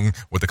Rincon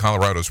with the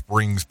Colorado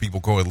Springs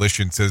People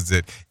Coalition says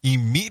that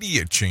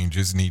immediate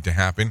changes need to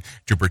happen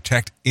to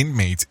protect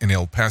inmates in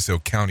El Paso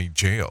County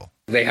Jail.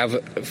 They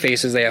have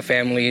faces, they have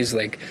families,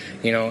 a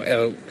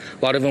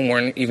lot of them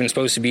weren't even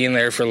supposed to be in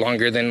there for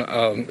longer than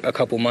a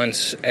couple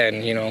months,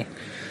 and,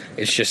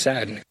 it's just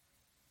sad.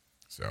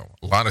 So,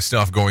 a lot of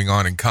stuff going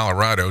on in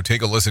Colorado.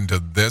 Take a listen to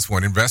this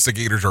one.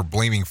 Investigators are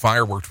blaming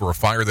fireworks for a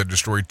fire that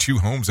destroyed 2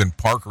 homes in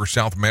Parker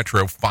South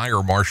Metro.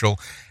 Fire Marshal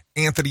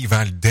Anthony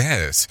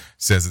Valdez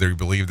says they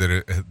believe that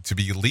it to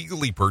be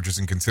legally purchased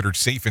and considered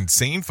safe and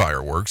sane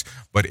fireworks,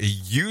 but a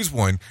used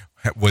one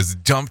was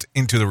dumped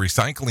into the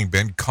recycling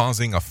bin,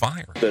 causing a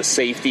fire. The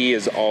safety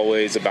is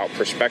always about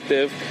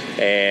perspective,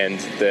 and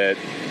that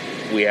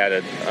we had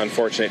an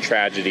unfortunate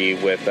tragedy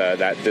with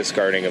that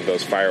discarding of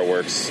those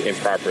fireworks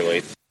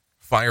improperly.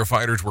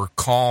 Firefighters were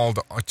called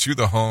to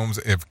the homes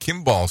of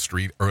Kimball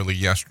Street early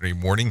yesterday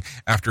morning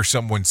after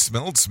someone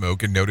smelled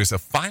smoke and noticed a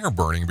fire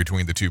burning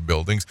between the 2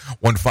 buildings.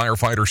 One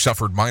firefighter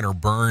suffered minor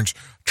burns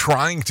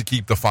trying to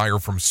keep the fire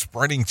from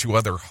spreading to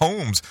other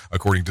homes,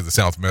 according to the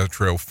South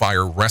Metro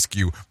Fire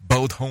Rescue.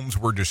 Both homes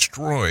were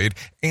destroyed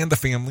and the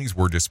families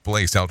were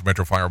displaced. South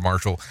Metro Fire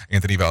Marshal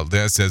Anthony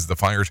Valdez says the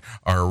fires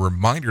are a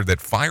reminder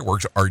that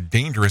fireworks are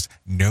dangerous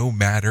no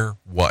matter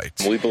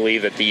what. We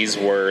believe that these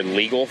were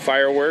legal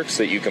fireworks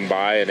that you can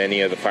buy at any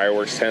of the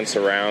fireworks tents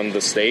around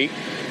the state.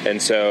 And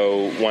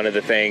so one of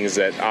the things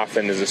that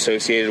often is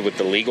associated with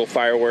the legal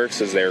fireworks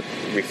is they're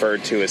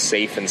referred to as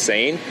safe and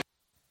sane.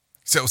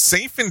 So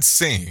safe and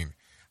sane,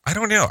 I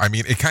don't know. I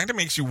mean, it kind of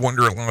makes you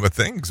wonder a lot of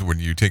things when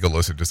you take a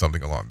listen to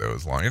something along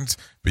those lines,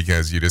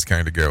 because you just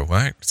kind of go,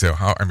 what? So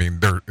how, I mean,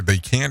 they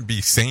can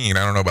be sane.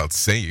 I don't know about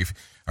safe,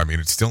 I mean,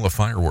 it's still a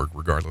firework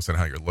regardless of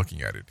how you're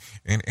looking at it.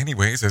 And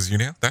anyways, as you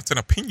know, that's an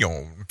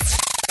opinion.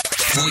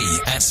 We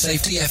at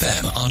Safety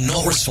FM are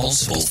not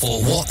responsible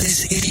for what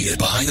this idiot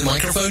behind the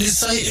microphone is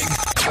saying.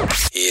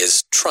 He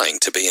is trying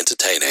to be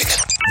entertaining.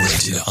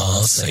 Rated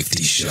R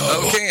Safety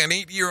Show. Okay, an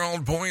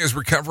 8-year-old boy is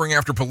recovering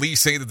after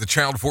police say that the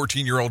child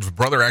 14-year-old's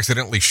brother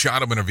accidentally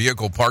shot him in a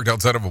vehicle parked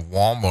outside of a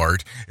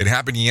Walmart. It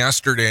happened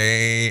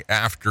yesterday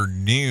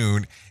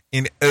afternoon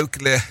in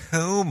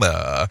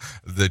Oklahoma.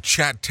 The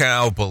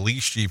Chateau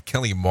Police Chief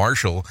Kelly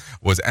Marshall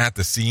was at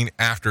the scene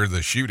after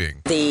the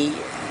shooting. The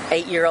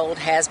 8-year-old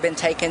has been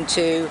taken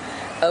to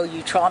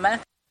OU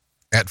Trauma.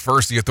 At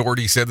first, the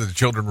authorities said that the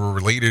children were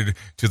related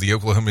to the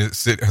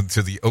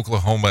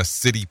Oklahoma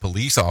City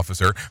police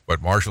officer,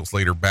 but Marshall's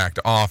later backed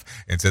off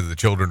and said that the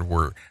children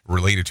were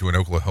related to an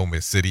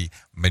Oklahoma City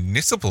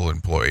municipal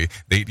employee.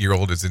 The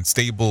 8-year-old is in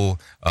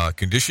stable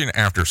condition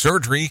after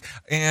surgery,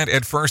 and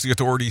at first, the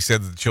authorities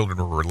said that the children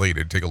were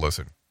related. Take a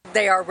listen.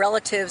 They are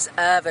relatives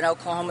of an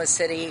Oklahoma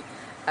City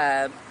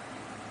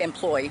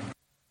employee.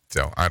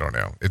 So, I don't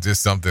know. It's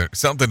just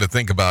something to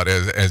think about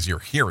as you're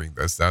hearing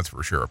this, that's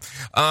for sure.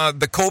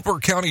 The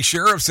Culper County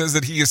Sheriff says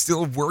that he is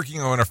still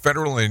working on a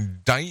federal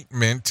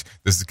indictment.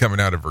 This is coming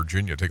out of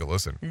Virginia. Take a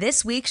listen.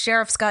 This week,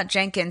 Sheriff Scott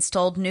Jenkins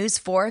told News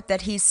 4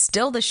 that he's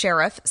still the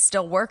sheriff,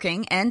 still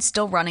working, and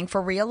still running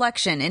for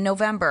re-election in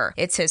November.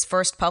 It's his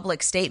first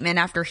public statement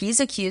after he's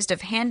accused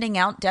of handing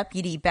out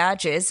deputy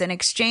badges in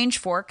exchange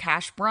for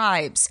cash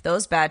bribes.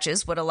 Those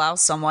badges would allow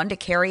someone to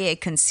carry a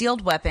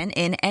concealed weapon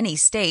in any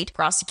state.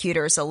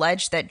 Prosecutors alleged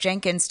that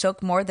Jenkins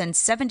took more than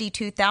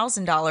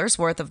 $72,000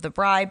 worth of the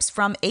bribes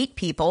from 8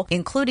 people,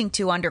 including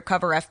 2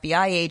 undercover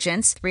FBI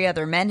agents. 3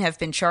 other men have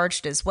been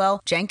charged as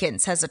well.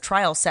 Jenkins has a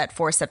trial set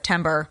for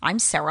September. I'm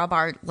Sarah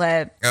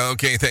Bartlett.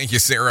 Okay, thank you,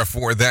 Sarah,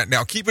 for that.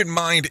 Now, keep in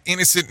mind,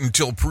 innocent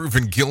until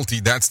proven guilty.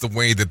 That's the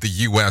way that the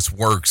U.S.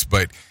 works.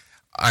 But,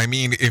 I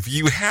mean, if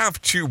you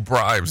have 2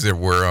 bribes that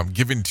were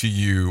given to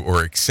you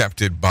or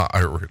accepted by,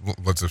 or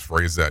let's just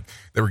phrase that,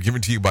 they were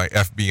given to you by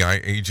FBI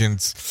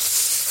agents,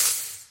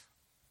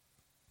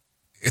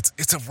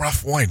 It's a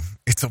rough one.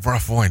 It's a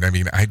rough one. I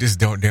mean, I just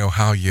don't know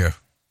how you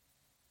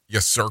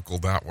circle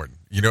that one.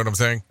 You know what I'm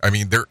saying? I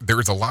mean,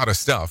 there's a lot of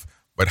stuff,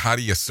 but how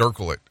do you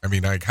circle it? I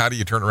mean, like, how do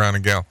you turn around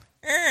and go,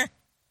 it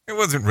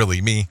wasn't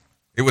really me.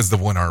 It was the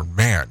one-armed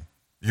man.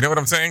 You know what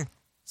I'm saying?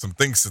 Some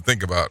things to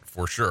think about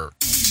for sure.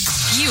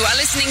 You are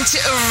listening to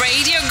a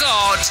radio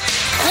god.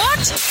 What?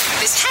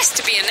 This has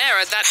to be an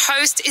error. That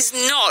host is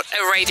not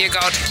a radio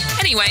god.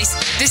 Anyways,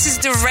 this is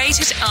the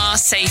Rated R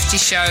Safety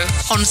Show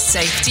on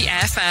Safety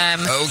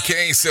FM.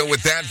 Okay, so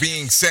with that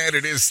being said,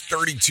 it is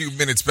 32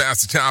 minutes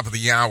past the top of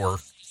the hour.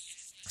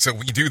 So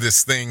we do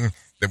this thing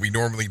that we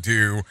normally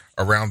do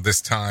around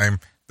this time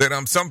that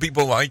some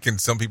people like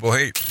and some people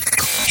hate.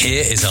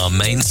 Here is our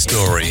main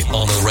story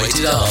on the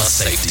Rated R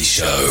Safety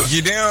Show.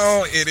 You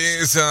know,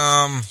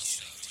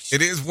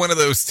 it is one of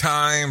those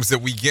times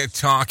that we get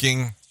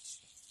talking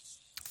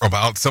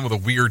about some of the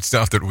weird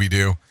stuff that we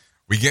do.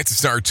 We get to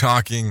start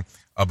talking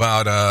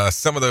about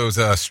some of those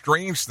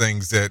strange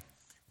things that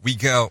we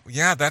go,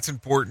 yeah, that's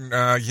important.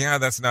 Yeah,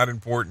 that's not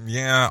important.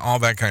 Yeah, all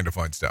that kind of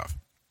fun stuff.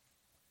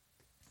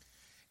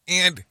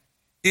 And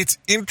it's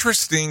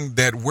interesting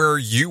that where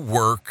you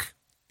work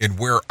and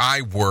where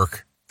I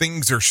work,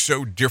 things are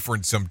so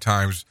different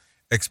sometimes.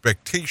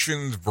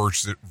 Expectations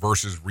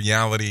versus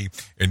reality.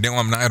 And now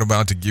I'm not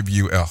about to give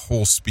you a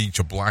whole speech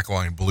of black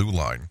line, blue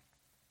line.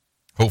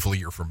 Hopefully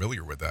you're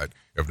familiar with that.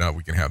 If not,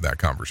 we can have that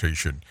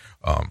conversation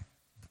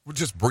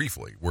just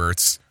briefly, where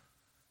it's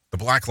the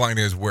black line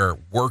is where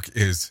work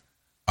is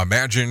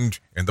imagined,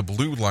 and the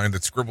blue line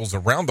that scribbles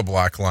around the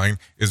black line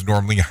is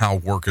normally how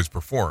work is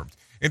performed.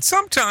 And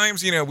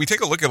sometimes, you know, we take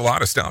a look at a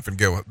lot of stuff and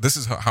go, this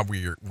is how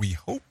we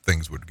hope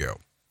things would go.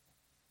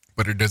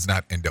 But it does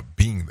not end up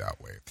being that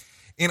way.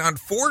 And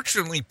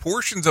unfortunately,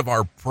 portions of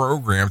our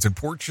programs and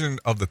portion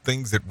of the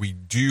things that we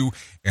do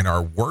in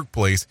our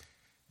workplace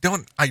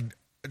don't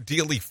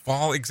ideally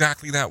fall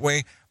exactly that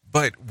way,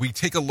 but we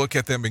take a look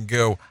at them and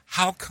go,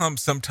 how come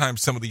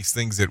sometimes some of these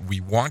things that we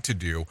want to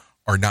do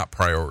are not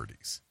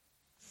priorities?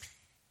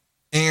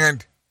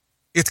 And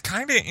it's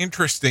kind of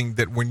interesting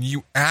that when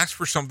you ask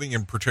for something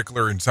in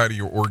particular inside of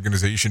your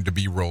organization to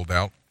be rolled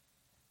out,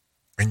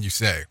 and you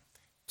say,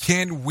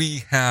 can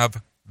we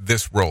have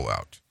this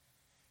rollout?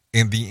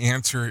 And the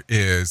answer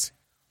is,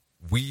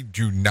 we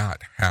do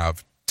not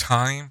have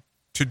time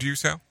to do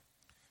so.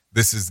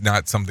 This is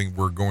not something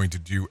we're going to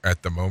do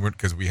at the moment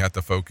because we have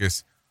to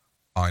focus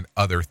on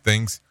other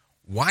things.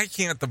 Why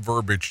can't the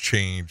verbiage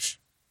change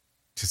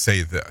to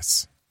say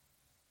this?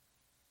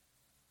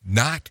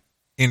 Not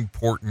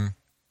important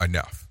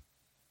enough.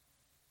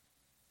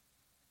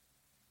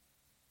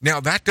 Now,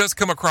 that does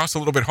come across a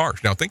little bit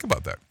harsh. Now, think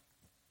about that.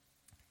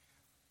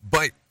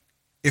 But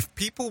if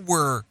people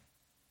were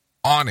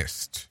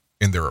honest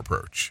in their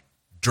approach,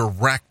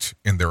 direct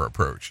in their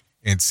approach,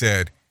 and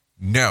said,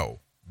 no,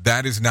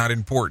 that is not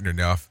important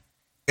enough,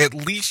 at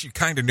least you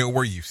kind of know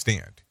where you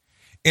stand.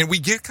 And we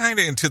get kind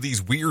of into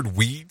these weird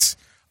weeds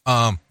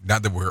Not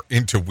that we're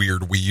into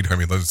weird weed. I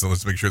mean,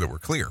 let's make sure that we're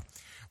clear.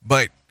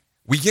 But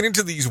we get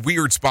into these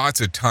weird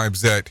spots at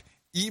times that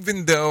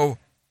even though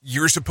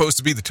you're supposed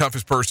to be the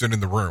toughest person in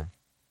the room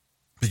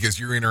because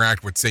you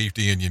interact with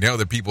safety and you know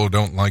that people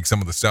don't like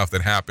some of the stuff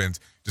that happens,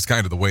 just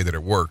kind of the way that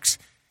it works,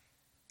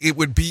 it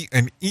would be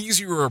an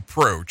easier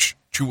approach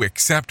to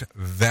accept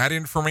that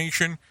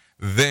information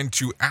than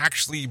to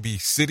actually be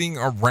sitting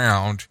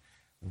around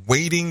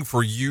waiting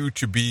for you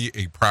to be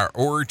a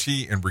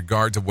priority in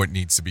regards of what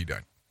needs to be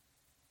done.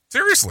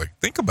 Seriously,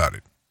 think about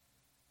it.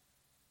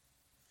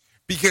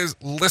 Because,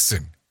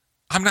 listen,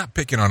 I'm not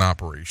picking on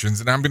operations,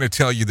 and I'm going to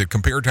tell you that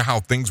compared to how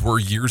things were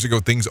years ago,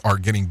 things are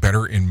getting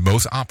better in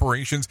most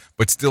operations,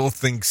 but still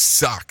things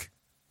suck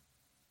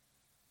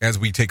as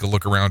we take a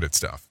look around at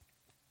stuff.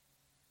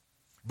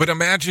 But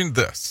imagine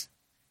this.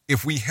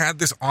 If we had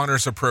this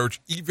honest approach,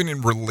 even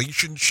in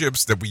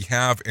relationships that we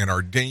have in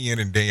our day in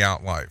and day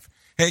out life.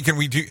 Hey,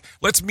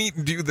 let's meet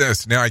and do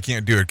this. Now I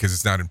can't do it because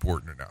it's not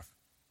important enough.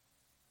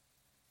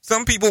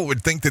 Some people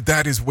would think that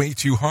that is way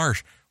too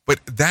harsh, but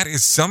that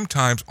is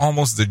sometimes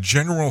almost the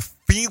general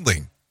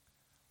feeling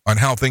on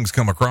how things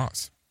come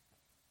across.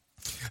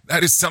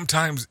 That is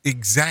sometimes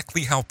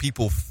exactly how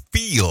people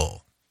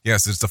feel.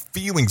 Yes, it's a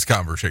feelings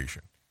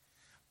conversation.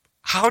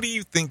 How do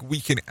you think we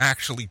can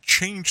actually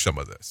change some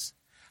of this?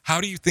 How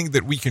do you think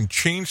that we can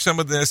change some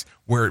of this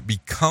where it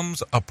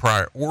becomes a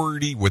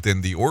priority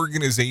within the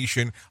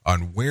organization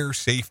on where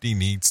safety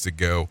needs to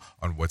go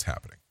on what's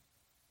happening?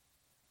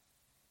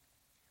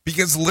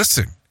 Because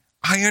listen,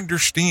 I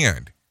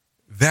understand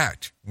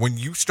that when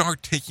you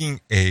start taking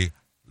a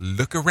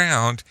look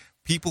around,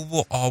 people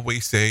will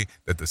always say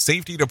that the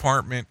safety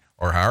department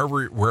or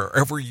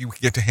wherever you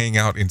get to hang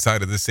out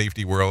inside of the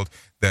safety world,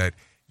 that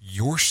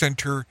your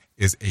center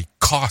is a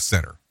cost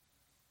center.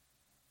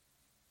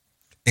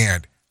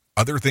 And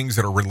other things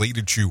that are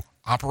related to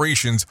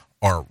operations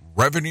are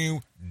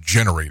revenue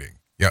generating.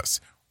 Yes,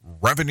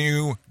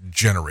 revenue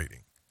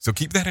generating. So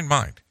keep that in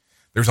mind.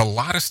 There's a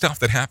lot of stuff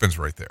that happens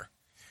right there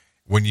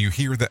when you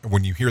hear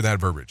that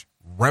verbiage.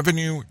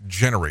 Revenue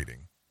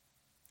generating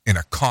in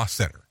a cost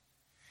center.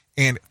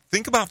 And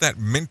think about that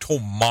mental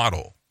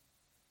model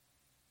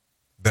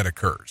that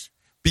occurs.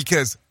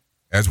 Because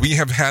as we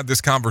have had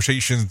this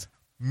conversation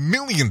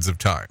millions of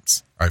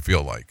times, I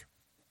feel like,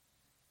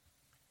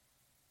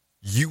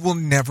 you will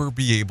never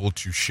be able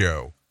to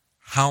show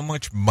how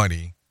much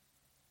money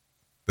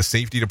the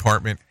safety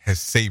department has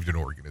saved an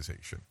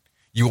organization.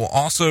 You will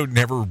also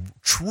never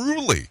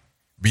truly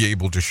be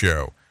able to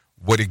show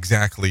what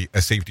exactly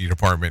a safety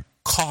department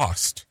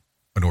cost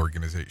an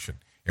organization.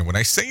 And when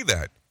I say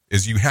that,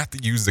 is you have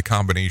to use the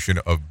combination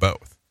of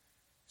both.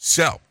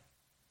 So,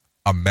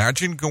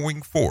 imagine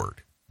going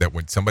forward that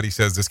when somebody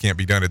says this can't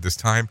be done at this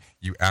time,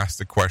 you ask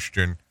the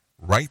question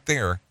right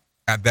there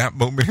at that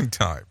moment in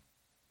time.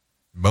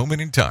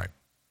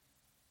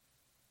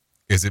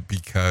 Is it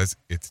because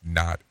it's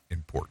not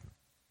important?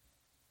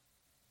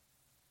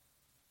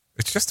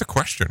 It's just a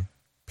question.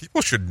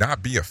 People should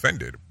not be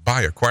offended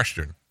by a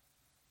question.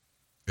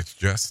 It's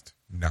just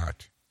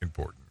not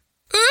important.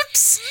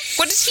 Oops!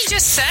 What did he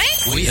just say?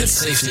 We at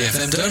Safety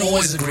FM don't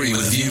always agree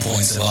with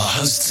viewpoints of our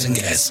hosts and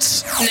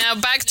guests. Now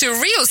back to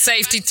real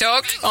safety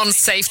talk on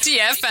Safety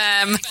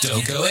FM.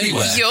 Don't go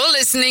anywhere. You're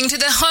listening to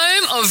the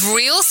home of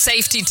real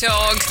safety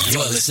talk.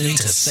 You're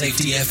listening to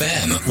Safety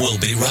FM. We'll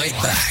be right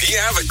back. You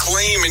have a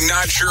claim and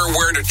not sure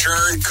where to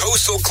turn?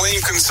 Coastal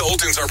Claim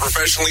Consultants are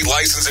professionally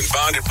licensed and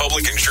bonded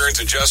public insurance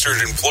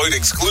adjusters employed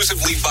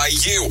exclusively by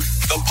you,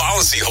 the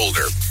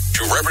policyholder,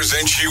 to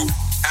represent you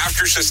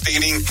after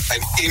sustaining an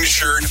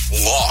insured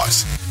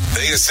loss.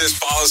 They assist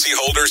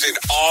policyholders in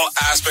all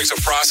aspects of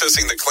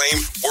processing the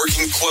claim,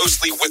 working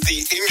closely with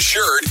the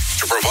insured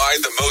to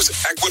provide the most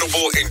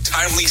equitable and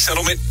timely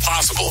settlement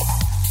possible.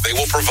 They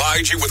will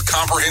provide you with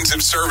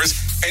comprehensive service,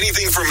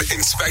 anything from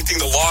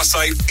inspecting the loss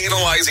site,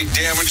 analyzing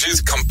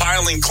damages,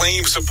 compiling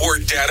claim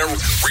support data,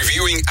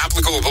 reviewing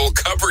applicable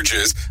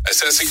coverages,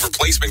 assessing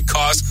replacement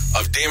costs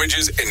of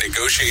damages, and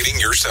negotiating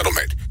your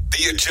settlement.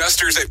 The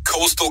adjusters at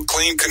Coastal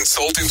Claim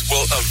Consultants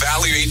will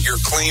evaluate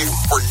your claim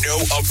for no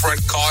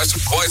upfront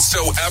cost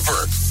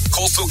whatsoever.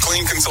 Coastal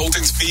Claim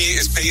Consultants' fee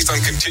is based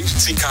on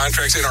contingency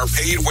contracts and are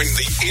paid when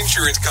the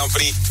insurance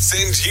company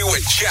sends you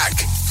a check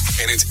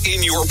and it's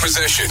in your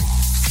possession.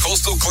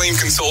 Coastal Claim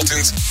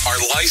Consultants are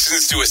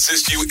licensed to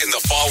assist you in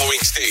the following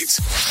states: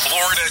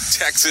 Florida,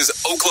 Texas,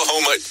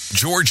 Oklahoma,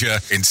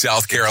 Georgia, and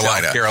South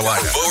Carolina. For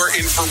more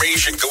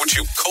information, go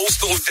to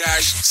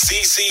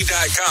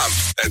coastal-cc.com.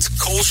 That's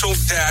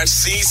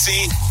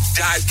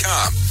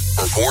coastal-cc.com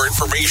for more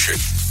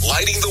information.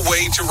 lighting the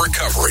way to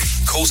recovery.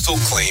 Coastal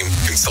Claim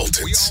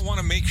Consultants. We all want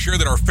to make sure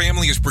that our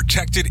family is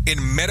protected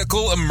in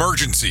medical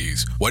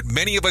emergencies. What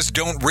many of us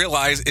don't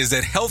realize is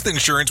that health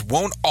insurance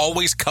won't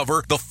always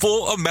cover the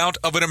full amount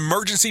of an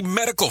emergency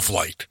medical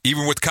flight.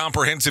 Even with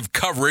comprehensive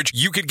coverage,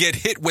 you could get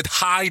hit with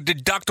high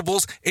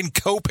deductibles and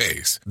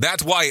copays.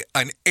 That's why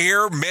an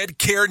Air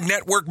Medcare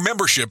Network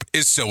membership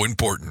is so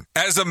important.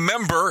 As a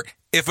member,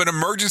 if an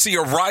emergency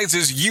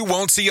arises, you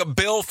won't see a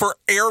bill for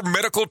air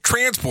medical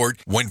transport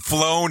when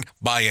flown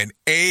by an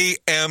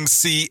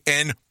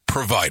AMCN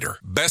provider.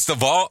 Best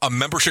of all, a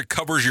membership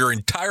covers your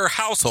entire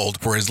household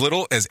for as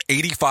little as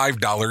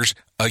 $85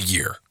 a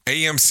year.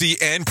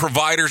 AMCN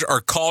providers are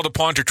called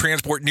upon to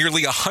transport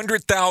nearly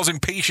 100,000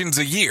 patients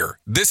a year.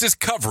 This is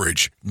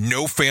coverage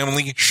no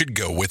family should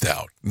go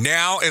without.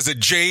 Now, as a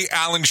Jay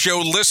Allen Show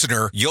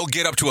listener, you'll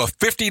get up to a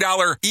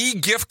 $50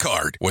 e-gift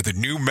card with a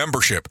new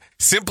membership.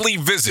 Simply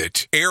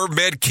visit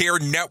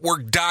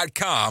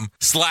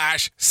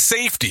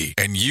airmedcarenetwork.com/safety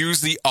and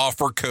use the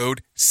offer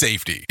code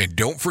SAFETY. And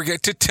don't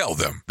forget to tell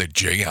them that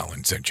Jay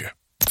Allen sent you.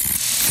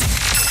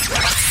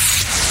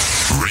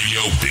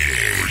 Radio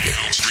Big.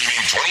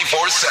 Streaming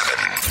 24/7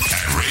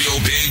 at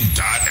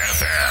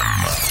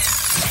radiobig.fm.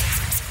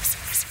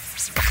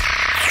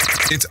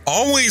 It's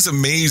always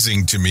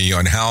amazing to me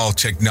on how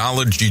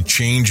technology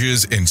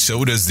changes, and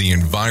so does the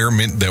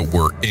environment that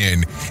we're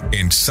in.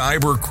 And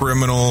cyber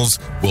criminals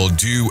will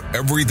do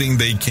everything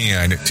they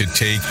can to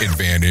take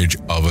advantage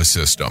of a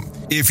system.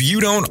 If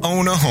you don't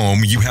own a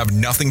home, you have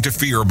nothing to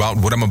fear about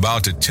what I'm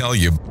about to tell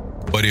you.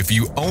 But if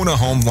you own a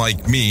home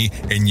like me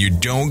and you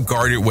don't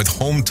guard it with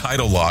home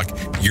title lock,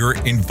 you're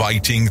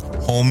inviting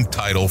home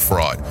title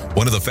fraud.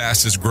 One of the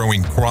fastest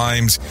growing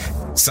crimes.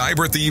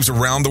 Cyber thieves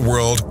around the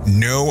world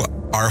know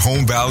our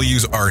home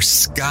values are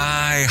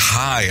sky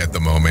high at the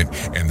moment,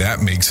 and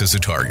that makes us a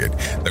target.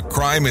 The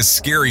crime is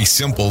scary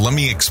simple. Let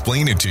me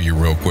explain it to you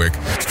real quick.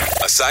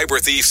 A cyber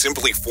thief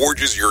simply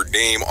forges your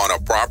name on a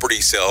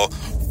property sale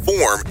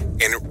form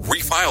and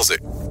refiles it.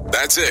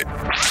 That's it.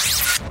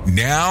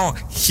 Now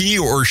he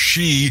or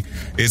she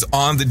is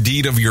on the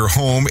deed of your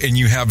home and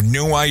you have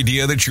no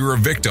idea that you're a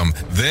victim.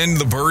 Then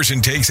the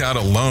person takes out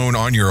a loan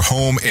on your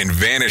home and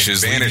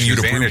vanishes, leaving you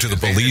to prove to the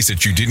police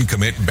that you didn't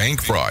commit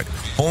bank fraud.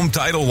 Home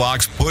Title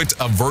Locks puts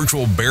a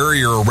virtual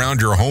barrier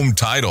around your home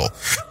title.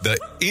 The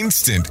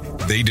instant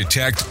they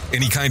detect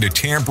any kind of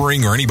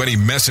tampering or anybody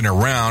messing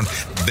around,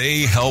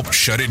 they help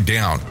shut it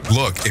down.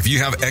 Look, if you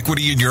have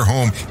equity in your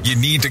home, you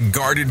need to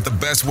guard it the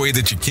best way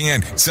that you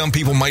can. Some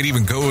people might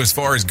even go as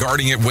far as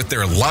guarding it with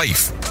their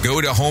life.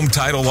 Go to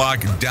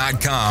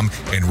HometitleLock.com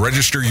and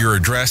register your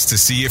address to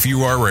see if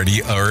you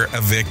already are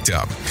a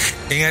victim.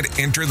 And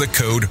enter the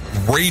code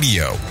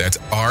RADIO. That's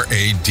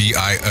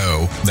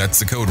RADIO. That's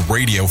the code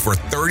RADIO for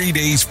 30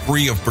 days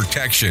free of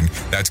protection.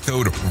 That's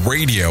code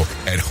RADIO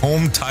at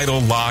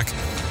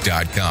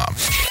HometitleLock.com.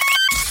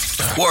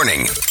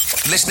 Warning.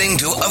 Listening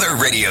to other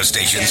radio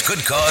stations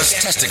could cause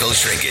testicle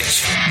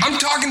shrinkage. I'm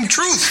talking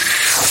truth.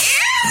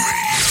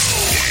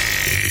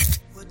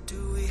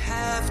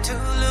 Have to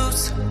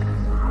lose,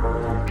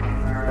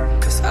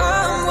 'cause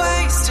I'm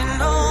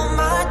wasting all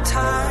my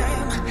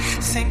time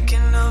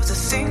thinking of the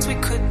things we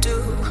could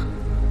do.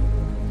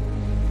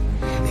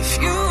 If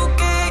you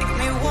gave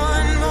me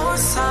one more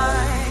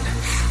sign,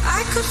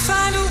 I could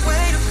find a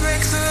way to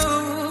break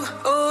through,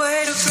 a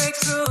way to break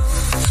through.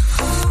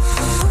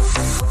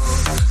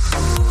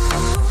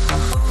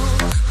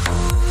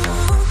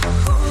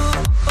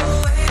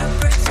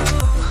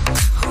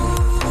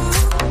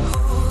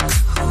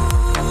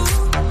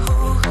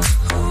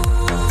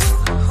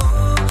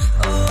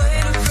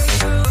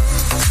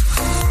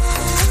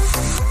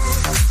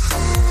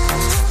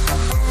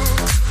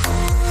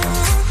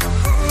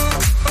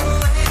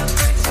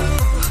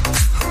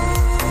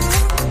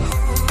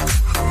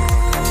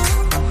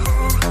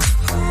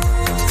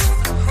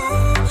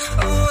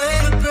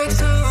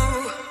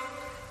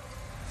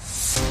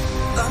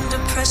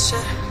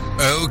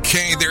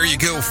 Okay, there you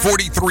go.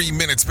 43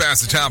 minutes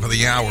past the top of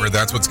the hour.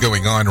 That's what's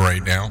going on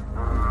right now.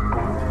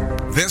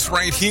 This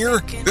right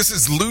here, this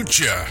is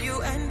lucha.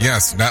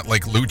 Yes, not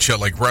like lucha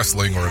like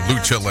wrestling or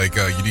lucha like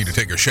you need to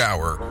take a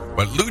shower,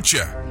 but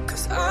lucha. This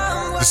is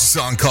a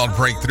song called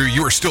Breakthrough.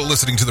 You are still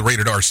listening to the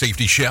Rated R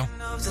Safety Show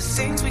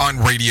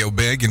on Radio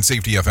Big and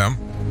Safety FM.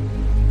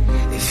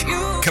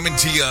 Coming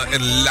to you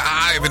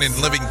live and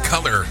in living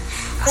color.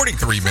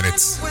 43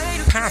 minutes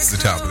past the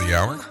top of the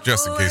hour,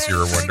 just in case you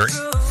were wondering.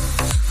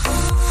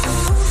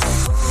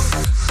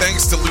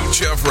 Thanks to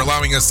Lucha for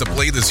allowing us to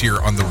play this here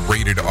on the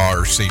Rated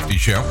R Safety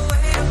Show.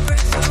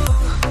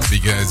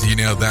 Because, you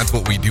know, that's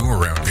what we do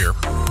around here.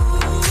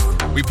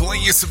 We play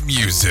you some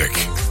music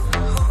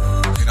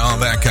and all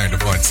that kind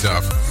of fun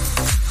stuff.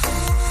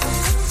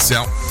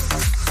 So,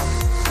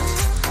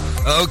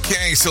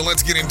 okay, so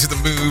let's get into the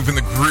move and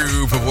the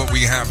groove of what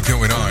we have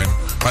going on.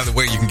 By the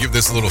way, you can give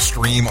this a little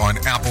stream on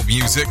Apple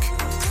Music,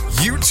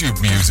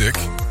 YouTube Music,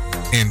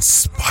 and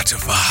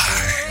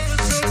Spotify.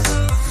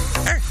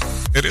 Hey,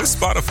 it is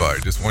Spotify.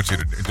 Just want you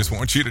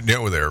to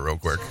know there real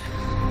quick.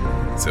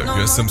 So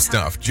just some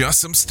stuff.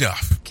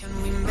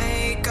 Can we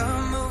make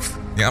a move?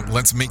 Yep,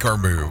 let's make our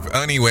move.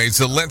 Anyway,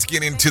 so let's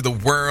get into the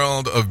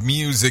world of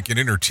music and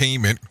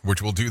entertainment,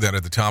 which we'll do that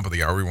at the top of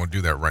the hour. We won't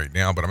do that right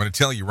now, but I'm going to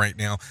tell you right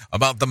now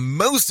about the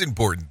most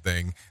important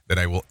thing that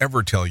I will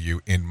ever tell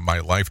you in my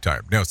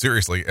lifetime. No,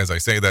 seriously, as I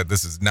say that,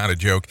 this is not a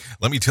joke.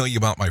 Let me tell you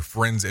about my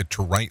friends at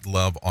To Write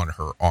Love on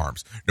Her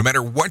Arms. No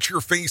matter what you're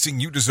facing,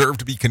 you deserve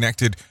to be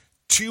connected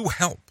to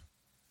help.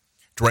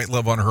 To Write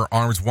Love on Her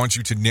Arms wants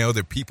you to know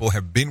that people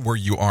have been where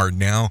you are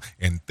now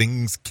and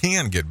things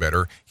can get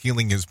better.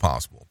 Healing is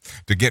possible.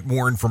 To get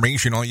more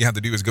information, all you have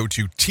to do is go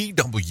to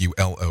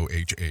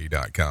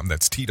TWLOHA.com.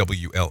 That's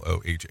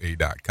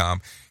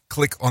TWLOHA.com.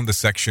 Click on the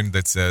section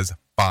that says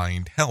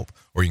Find Help,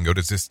 or you can go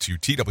to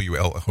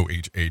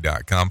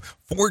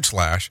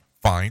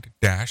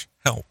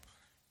TWLOHA.com/find-help.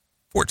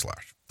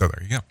 So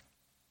there you go.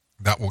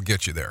 That will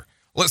get you there.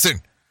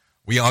 Listen,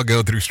 we all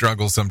go through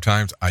struggles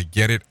sometimes. I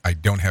get it. I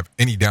don't have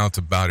any doubts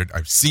about it.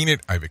 I've seen it.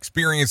 I've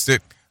experienced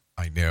it.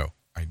 I know.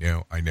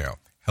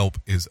 Help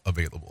is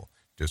available.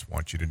 Just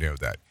want you to know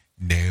that.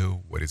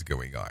 Know what is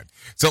going on.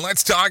 So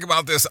let's talk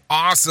about this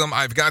awesome.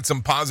 I've got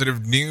some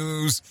positive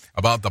news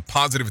about the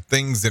positive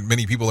things that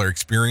many people are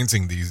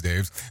experiencing these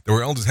days. The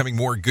world is having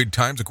more good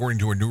times, according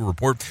to a new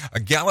report. A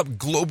Gallup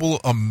Global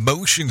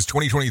Emotions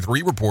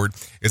 2023 report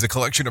is a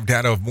collection of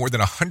data of more than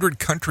 100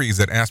 countries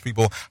that ask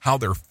people how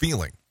they're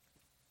feeling.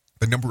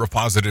 The number of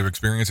positive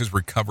experiences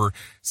recover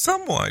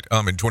somewhat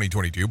in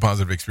 2022.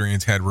 Positive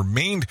experience had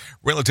remained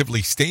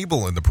relatively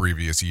stable in the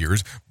previous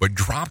years, but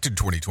dropped in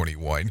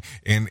 2021.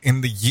 And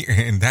in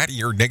that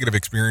year, negative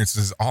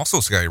experiences also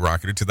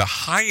skyrocketed to the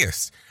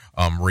highest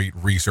rate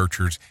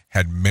researchers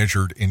had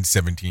measured in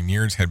 17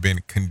 years, had been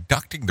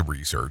conducting the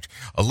research.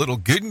 A little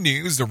good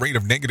news, the rate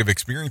of negative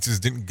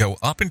experiences didn't go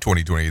up in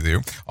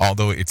 2022,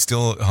 although it's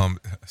still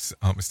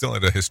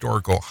at a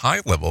historical high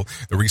level.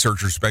 The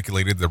researchers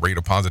speculated the rate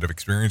of positive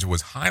experience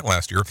was high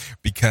last year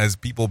because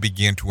people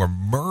began to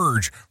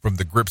emerge from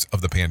the grips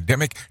of the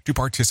pandemic to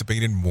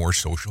participate in more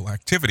social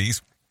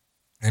activities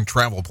and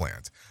travel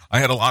plans. I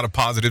had a lot of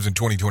positives in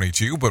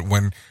 2022, but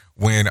when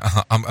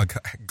I'm a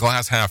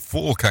glass half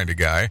full kind of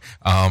guy,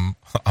 I'm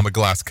a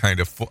glass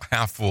kind of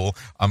half full.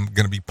 I'm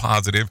going to be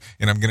positive,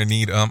 and I'm going to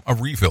need a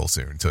refill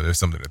soon. So there's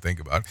something to think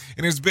about.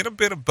 And it's been a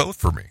bit of both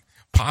for me.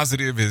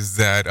 Positive is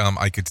that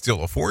I could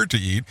still afford to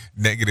eat.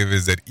 Negative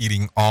is that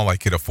eating all I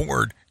could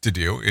afford to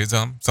do is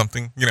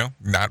something,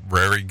 not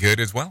very good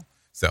as well.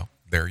 So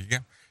there you go.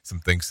 Some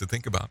things to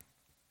think about.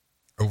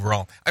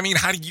 Overall, I mean,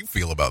 how do you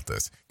feel about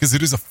this? Because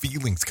it is a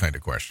feelings kind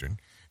of question.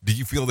 Do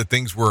you feel that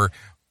things were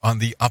on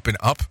the up and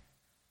up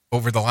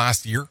over the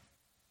last year?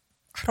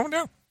 I don't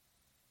know.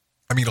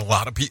 I mean, a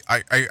lot of people,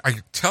 I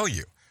tell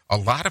you, a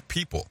lot of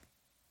people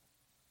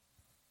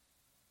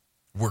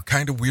were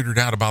kind of weirded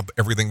out about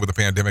everything with the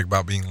pandemic,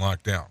 about being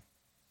locked down.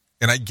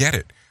 And I get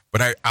it.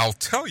 But I'll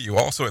tell you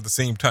also at the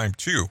same time,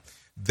 too,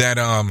 that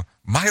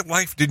my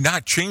life did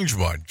not change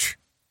much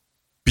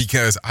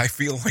because I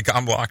feel like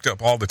I'm locked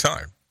up all the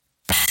time.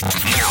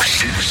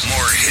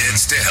 More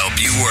hits to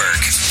help you work.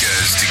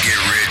 Because to get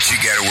rich,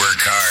 you gotta work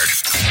hard.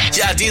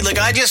 Yeah, dude,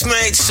 look, I just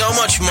made so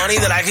much money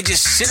that I could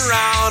just sit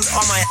around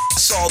on my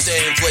ass all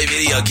day and play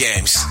video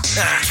games.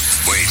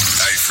 Wait,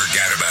 I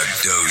forgot about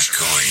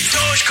Dogecoin.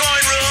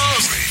 Dogecoin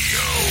rules!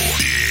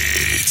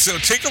 So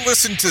take a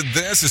listen to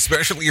this,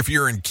 especially if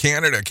you're in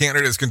Canada.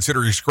 Canada is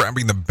considering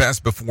scrapping the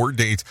best before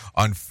dates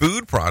on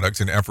food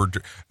products in effort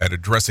at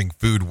addressing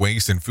food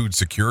waste and food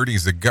security.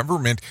 The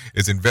government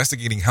is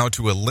investigating how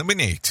to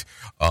eliminate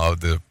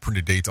the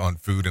printed dates on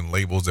food and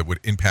labels that would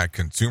impact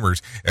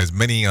consumers, as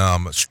many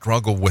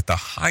struggle with the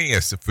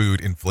highest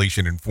food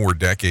inflation in 4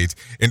 decades.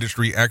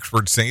 Industry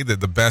experts say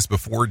that the best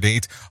before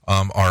dates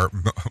are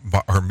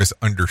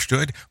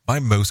misunderstood by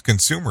most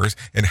consumers,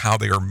 and how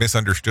they are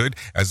misunderstood,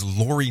 as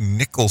Lori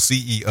Nichols,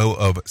 CEO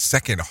of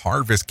Second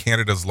Harvest,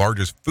 Canada's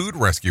largest food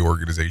rescue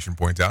organization,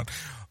 points out,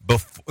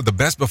 the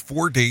best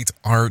before dates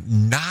are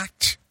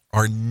not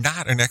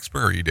an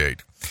expiry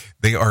date.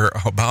 They are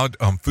about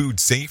food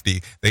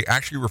safety. They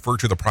actually refer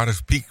to the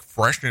product's peak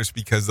freshness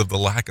because of the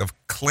lack of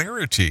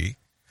clarity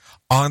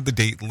on the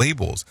date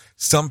labels.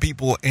 Some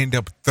people end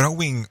up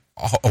throwing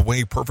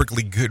away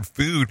perfectly good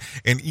food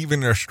and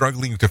even are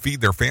struggling to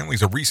feed their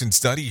families. A recent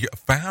study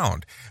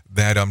found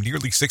that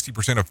nearly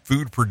 60% of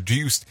food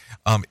produced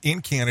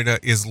in Canada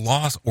is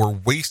lost or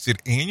wasted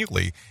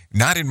annually.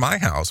 Not in my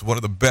house. One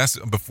of the best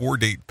before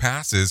date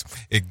passes,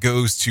 it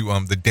goes to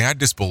the dad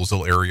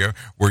disposal area,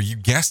 where you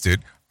guessed it,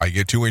 I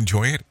get to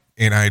enjoy it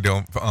and I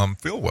don't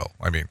feel well.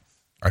 I mean,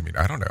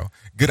 I don't know.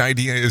 Good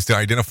idea is to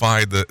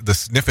identify the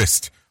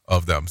sniffest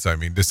of them. So, I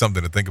mean, just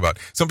something to think about.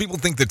 Some people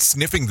think that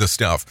sniffing the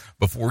stuff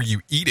before you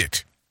eat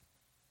it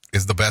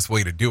is the best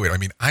way to do it. I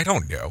mean, I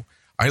don't know.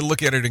 I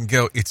look at it and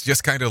go, it's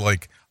just kind of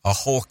like a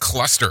whole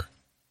cluster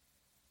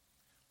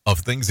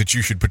of things that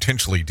you should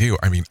potentially do.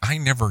 I mean, I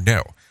never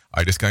know.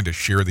 I just kind of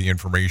share the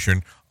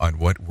information on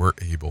what we're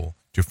able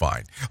to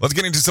find. Let's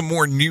get into some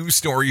more news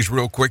stories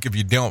real quick, if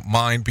you don't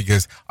mind,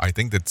 because I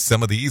think that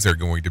some of these are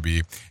going to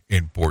be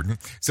important.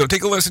 So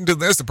take a listen to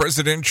this. The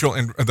president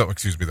and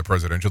the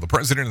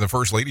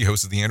First Lady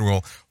hosted the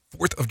annual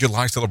 4th of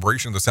July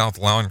celebration of the South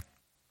Lawn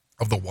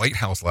of the White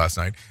House last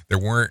night. They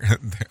weren't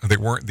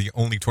the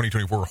only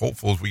 2024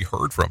 hopefuls we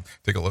heard from.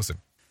 Take a listen.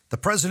 The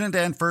President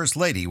and First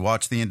Lady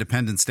watched the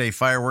Independence Day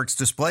fireworks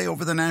display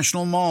over the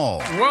National Mall.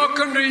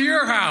 Welcome to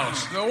your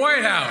house, the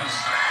White House.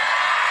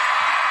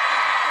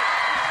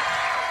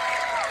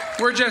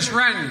 We're just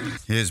renting.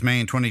 His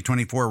main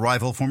 2024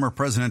 rival, former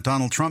President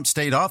Donald Trump,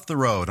 stayed off the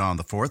road on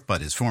the 4th,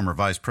 but his former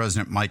Vice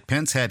President Mike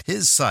Pence had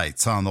his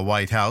sights on the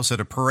White House at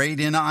a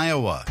parade in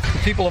Iowa. The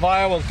people of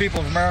Iowa, the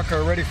people of America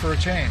are ready for a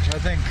change. I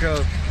think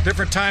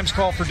different times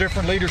call for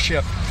different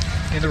leadership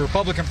in the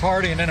Republican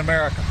Party and in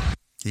America.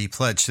 He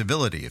pledged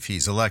civility if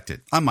he's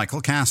elected. I'm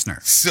Michael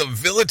Kastner.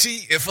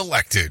 Civility if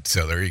elected.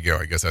 So there you go.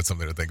 I guess that's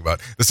something to think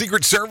about. The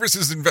Secret Service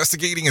is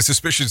investigating a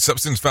suspicious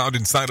substance found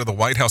inside of the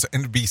White House.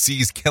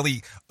 NBC's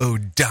Kelly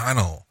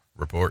O'Donnell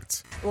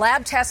reports.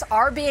 Lab tests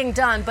are being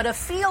done, but a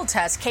field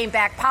test came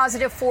back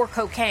positive for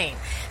cocaine.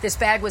 This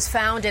bag was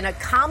found in a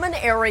common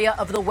area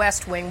of the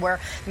West Wing where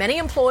many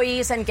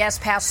employees and guests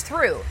pass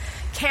through.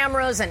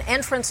 Cameras and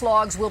entrance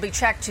logs will be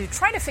checked to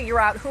try to figure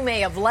out who may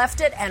have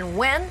left it and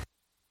when.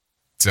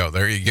 So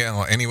there you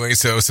go. Anyway,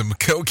 so some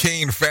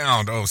cocaine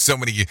found. Oh, so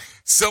many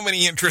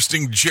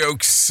interesting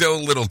jokes, so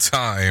little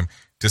time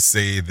to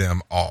say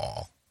them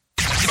all.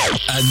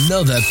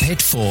 Another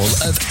pitfall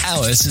of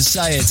our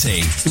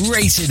society.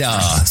 Rated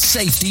R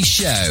Safety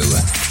Show.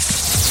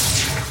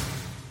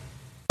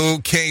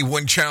 Okay,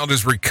 one child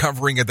is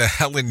recovering at the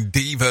Helen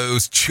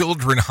DeVos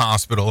Children's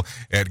Hospital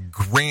at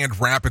Grand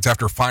Rapids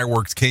after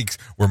fireworks cakes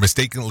were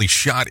mistakenly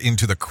shot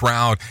into the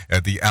crowd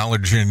at the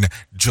Allergen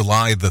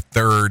July the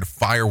 3rd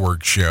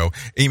fireworks show.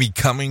 Amy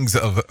Cummings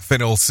of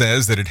Fennell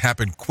says that it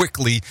happened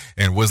quickly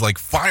and was like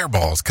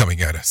fireballs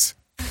coming at us.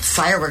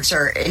 Fireworks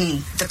are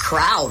in the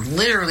crowd,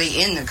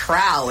 literally in the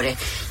crowd.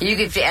 You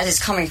could, as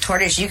it's coming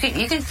toward us, you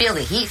can feel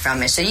the heat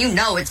from it, so you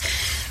know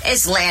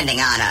it's landing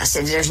on us.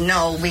 And there's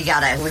no we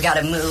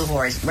gotta move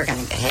or we're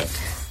gonna get hit.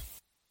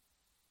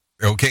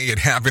 Okay, it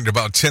happened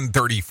about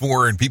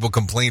 10:34, and people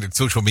complained at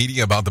social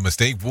media about the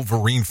mistake.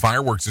 Wolverine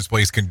fireworks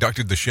displays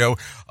conducted the show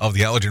of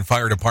the Allergen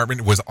Fire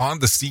Department, was on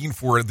the scene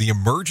for the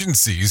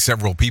emergencies.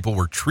 Several people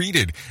were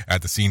treated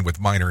at the scene with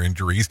minor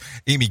injuries.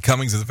 Amy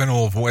Cummings of the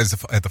Fennell was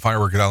at the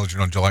firework at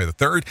Allergen on July the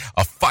 3rd.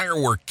 A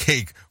firework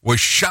cake was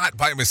shot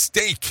by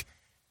mistake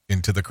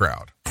into the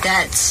crowd.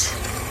 That's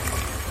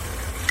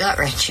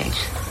gut-wrenching.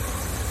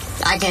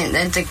 I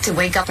can to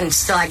wake up and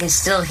I can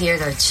still hear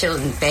the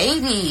children,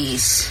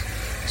 babies,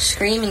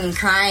 screaming and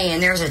crying,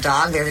 and there's a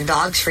dog there. The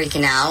dog's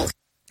freaking out.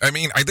 I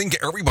mean, I think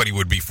everybody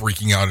would be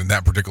freaking out in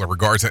that particular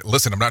regard.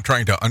 Listen, I'm not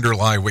trying to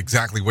underlie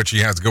exactly what she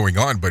has going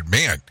on, but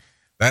man,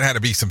 that had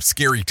to be some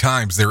scary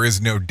times. There is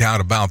no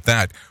doubt about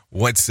that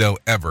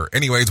whatsoever.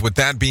 Anyways, with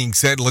that being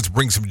said, let's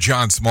bring some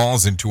John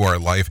Smalls into our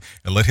life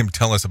and let him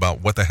tell us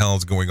about what the hell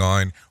is going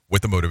on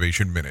with the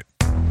Motivation Minute.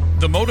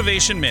 The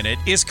Motivation Minute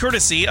is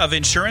courtesy of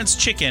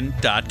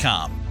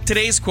InsuranceChicken.com.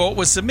 Today's quote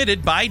was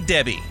submitted by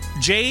Debbie.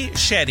 Jay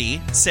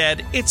Shetty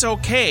said, "It's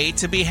okay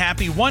to be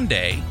happy one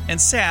day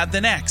and sad the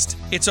next.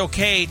 It's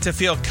okay to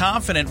feel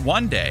confident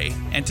one day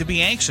and to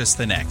be anxious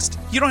the next.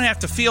 You don't have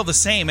to feel the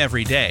same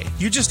every day.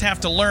 You just have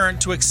to learn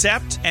to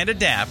accept and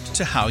adapt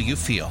to how you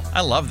feel."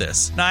 I love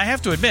this. Now, I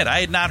have to admit, I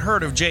had not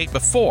heard of Jake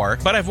before,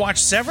 but I've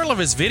watched several of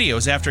his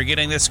videos after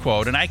getting this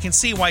quote, and I can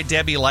see why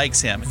Debbie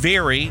likes him.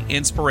 Very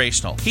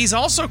inspirational. He's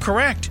also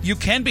correct. You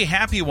can be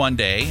happy one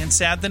day and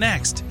sad the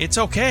next. It's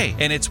okay,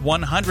 and it's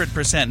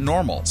 100%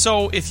 normal.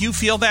 So if you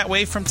feel that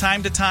way from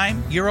time to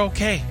time, you're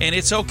okay, and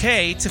it's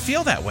okay to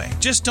feel that way.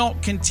 Just don't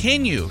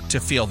continue to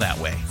feel that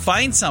way.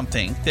 Find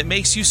something that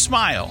makes you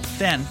smile,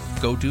 then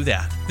go do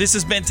that. This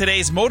has been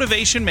today's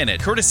Motivation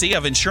Minute, courtesy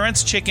of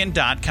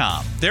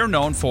InsuranceChicken.com. They're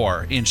known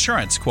for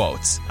insurance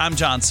quotes. I'm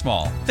John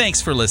Small.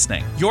 Thanks for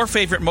listening. Your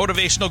favorite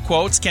motivational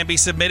quotes can be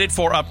submitted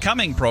for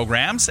upcoming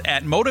programs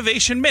at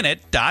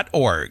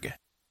motivationminute.org.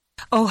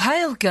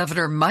 Ohio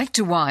Governor Mike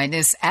DeWine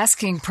is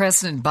asking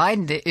President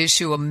Biden to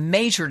issue a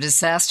major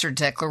disaster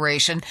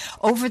declaration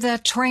over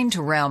that train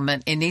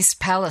derailment in East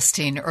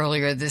Palestine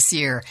earlier this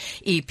year.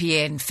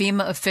 EPA and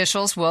FEMA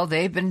officials, well,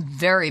 they've been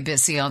very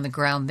busy on the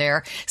ground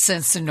there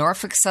since the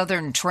Norfolk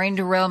Southern train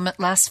derailment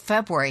last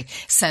February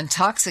sent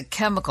toxic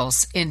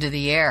chemicals into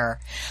the air.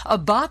 A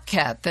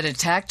bobcat that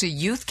attacked a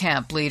youth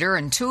camp leader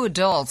and 2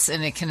 adults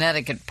in a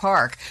Connecticut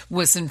park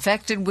was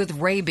infected with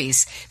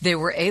rabies. They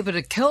were able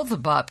to kill the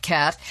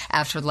bobcat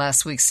after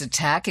last week's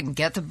attack and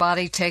get the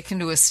body taken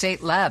to a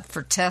state lab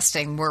for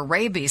testing where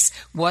rabies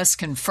was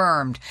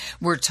confirmed.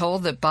 We're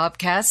told that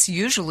bobcats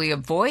usually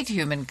avoid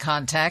human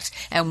contact,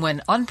 and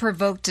when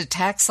unprovoked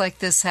attacks like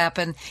this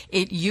happen,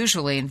 it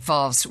usually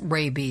involves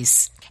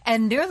rabies.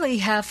 And nearly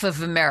half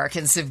of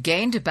Americans have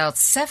gained about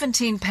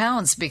 17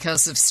 pounds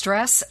because of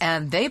stress,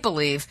 and they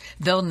believe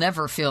they'll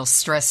never feel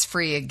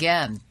stress-free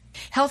again.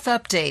 Health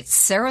updates,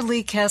 Sarah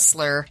Lee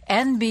Kessler,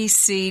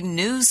 NBC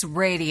News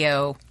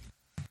Radio.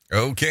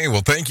 Okay,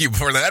 well, thank you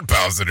for that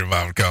positive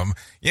outcome.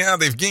 Yeah,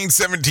 they've gained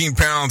 17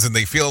 pounds and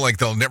they feel like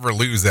they'll never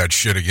lose that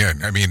shit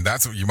again. I mean,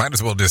 you might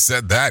as well just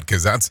said that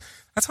because that's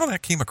how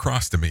that came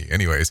across to me.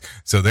 Anyways,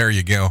 so there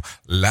you go.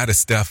 A lot of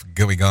stuff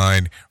going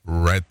on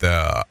right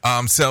there.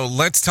 So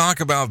let's talk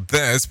about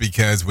this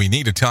because we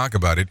need to talk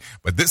about it.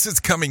 But this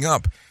is coming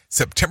up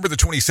September the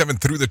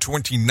 27th through the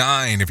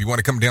 29th. If you want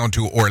to come down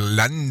to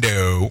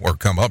Orlando or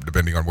come up,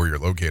 depending on where you're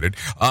located.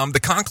 The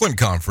Conklin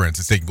Conference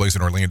is taking place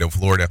in Orlando,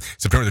 Florida,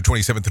 September the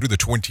 27th through the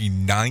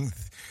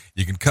 29th.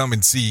 You can come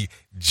and see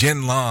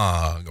Jen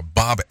Long,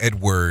 Bob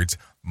Edwards,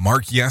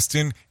 Mark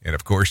Yeston, and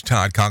of course,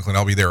 Todd Conklin.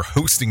 I'll be there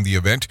hosting the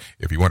event.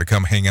 If you want to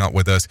come hang out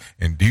with us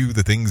and do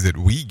the things that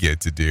we get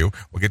to do,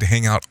 we'll get to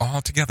hang out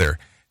all together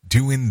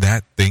doing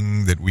that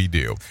thing that we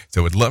do.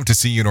 So I'd love to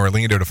see you in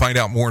Orlando. To find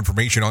out more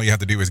information, all you have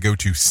to do is go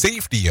to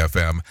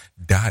safetyfm.io.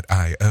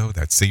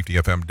 That's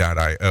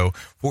safetyfm.io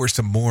for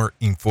some more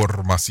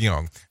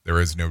information. There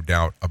is no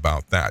doubt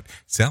about that.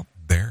 So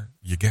there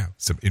you go.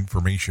 Some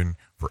information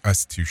for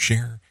us to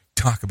share,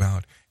 talk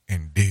about,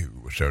 and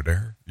do. So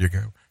there you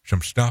go.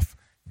 Some stuff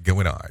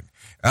going on.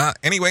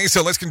 Anyway,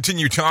 so let's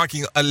continue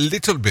talking a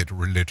little bit.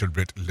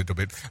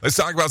 Let's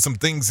talk about some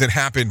things that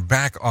happened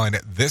back on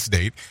this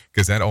date,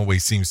 because that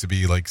always seems to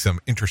be like some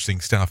interesting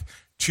stuff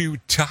to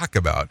talk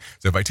about.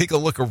 So if I take a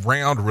look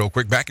around real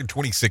quick, back in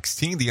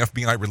 2016, the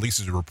FBI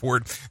releases a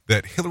report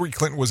that Hillary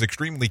Clinton was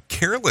extremely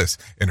careless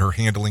in her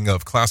handling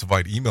of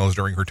classified emails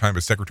during her time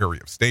as Secretary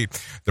of State.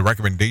 The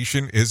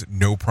recommendation is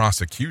no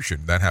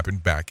prosecution. That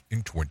happened back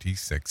in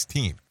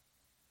 2016.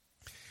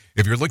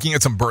 If you're looking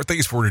at some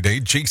birthdays for today,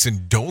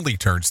 Jason Doley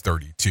turns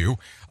 32.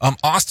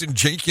 Austin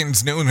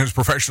Jenkins, known as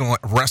professional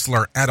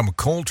wrestler Adam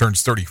Cole,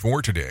 turns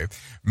 34 today.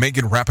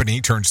 Megan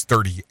Rapinoe turns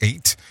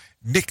 38.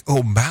 Nick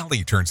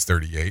O'Malley turns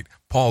 38.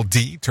 Paul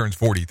D turns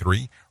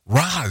 43.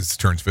 Roz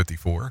turns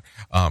 54.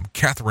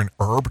 Catherine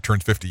Erb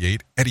turns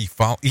 58. Edie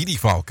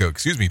Falco,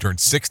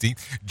 turns 60.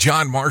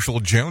 John Marshall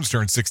Jones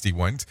turns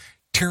 61.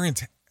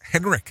 Terrence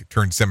Henrik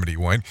turned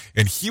 71,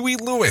 and Huey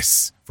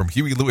Lewis from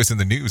Huey Lewis in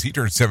the News, he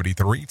turned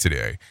 73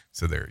 today.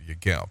 So there you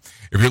go.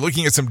 If you're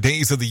looking at some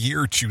days of the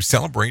year to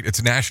celebrate,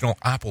 it's National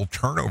Apple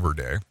Turnover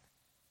Day.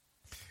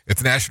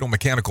 It's National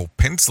Mechanical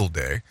Pencil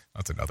Day.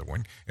 That's another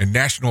one. And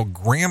National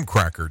Graham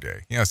Cracker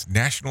Day. Yes,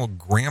 National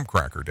Graham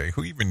Cracker Day.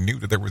 Who even knew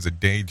that there was a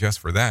day just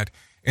for that?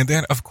 And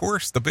then, of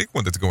course, the big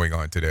one that's going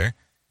on today,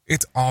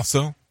 it's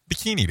also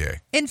Bikini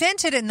Day.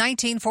 Invented in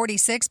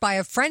 1946 by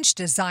a French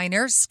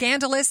designer,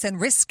 scandalous and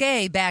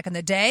risque back in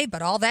the day,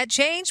 but all that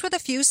changed with a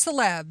few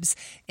celebs.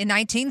 In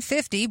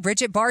 1950,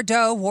 Brigitte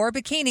Bardot wore a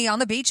bikini on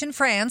the beach in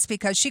France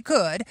because she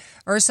could.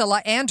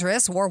 Ursula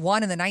Andress wore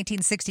one in the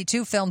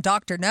 1962 film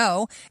Dr.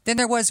 No. Then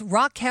there was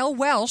Raquel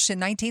Welch in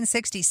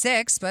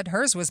 1966, but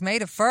hers was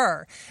made of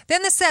fur.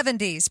 Then the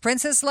 70s,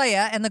 Princess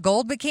Leia and the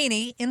gold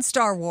bikini in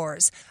Star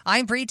Wars.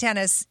 I'm Bree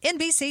Tennis,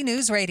 NBC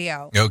News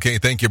Radio. Okay,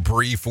 thank you,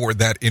 Bree, for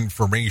that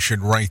information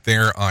right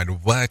there on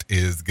what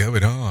is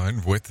going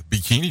on with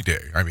Bikini Day.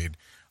 I mean,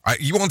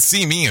 you won't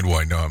see me in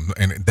one,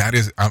 and that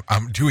is,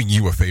 I'm doing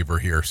you a favor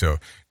here, so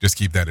just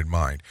keep that in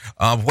mind.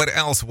 What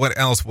else?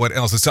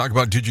 Let's talk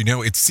about, did you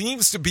know, it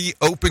seems to be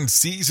open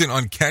season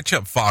on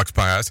ketchup, Fox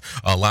Pass.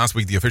 Last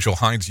week, the official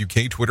Heinz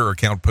UK Twitter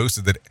account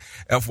posted that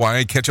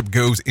FYI ketchup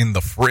goes in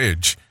the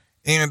fridge.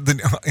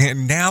 And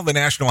now the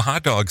National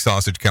Hot Dog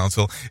Sausage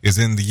Council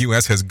in the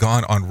U.S. has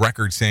gone on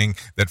record saying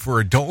that for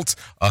adults,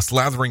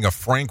 slathering a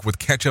Frank with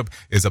ketchup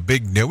is a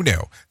big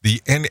no-no. The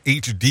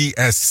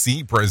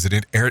NHDSC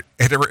president,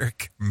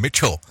 Eric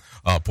Mitchell,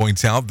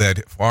 points out that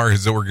as far as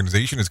his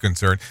organization is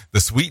concerned, the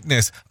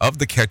sweetness of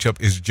the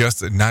ketchup is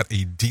just not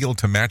a deal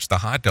to match the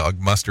hot dog.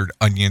 Mustard,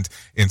 onions,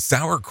 and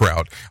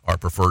sauerkraut are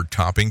preferred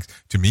toppings.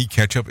 To me,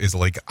 ketchup is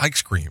like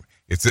ice cream.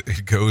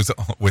 It goes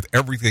with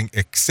everything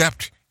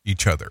except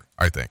each other,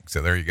 I think.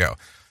 So there you go.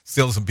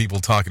 Still some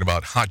people talking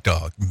about hot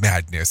dog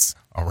madness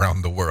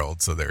around the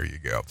world. So there you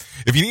go.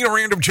 If you need a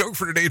random joke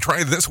for today,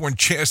 try this one.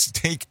 Just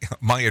take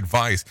my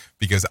advice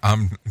because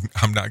I'm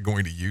not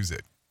going to use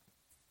it.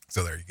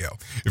 So there you go.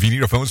 If you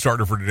need a phone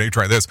starter for today,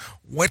 try this.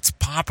 What's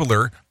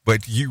popular,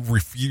 but you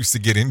refuse to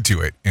get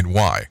into it, and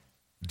why?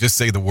 Just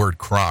say the word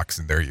Crocs,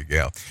 and there you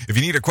go. If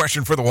you need a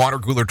question for the water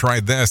cooler, try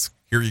this.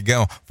 Here you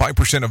go.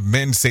 5% of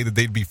men say that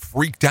they'd be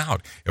freaked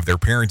out if their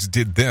parents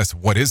did this.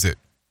 What is it?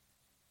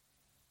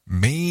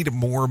 Made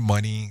more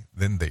money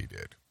than they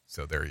did.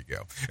 So there you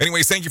go.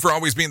 Anyways, thank you for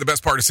always being the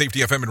best part of Safety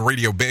FM and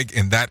Radio Big,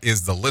 and that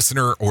is the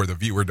listener or the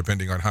viewer,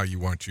 depending on how you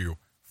want to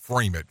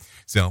frame it.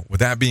 So with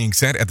that being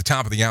said, at the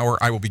top of the hour,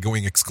 I will be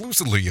going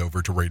exclusively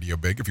over to Radio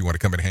Big. If you want to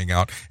come and hang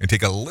out and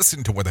take a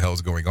listen to what the hell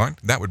is going on,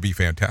 that would be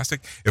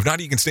fantastic. If not,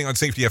 you can stay on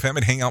Safety FM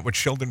and hang out with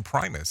Sheldon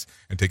Primus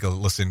and take a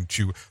listen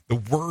to the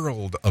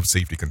world of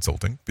safety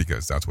consulting,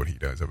 because that's what he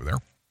does over there.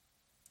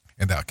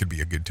 And that could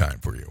be a good time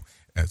for you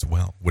as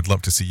well. Would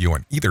love to see you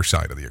on either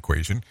side of the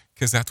equation,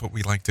 because that's what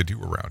we like to do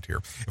around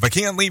here. If I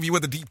can't leave you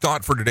with a deep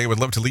thought for today, I would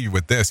love to leave you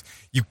with this.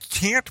 You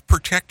can't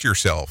protect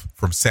yourself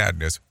from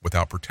sadness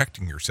without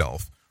protecting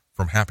yourself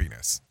from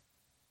happiness.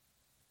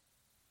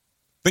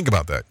 Think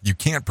about that. You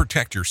can't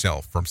protect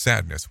yourself from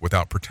sadness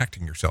without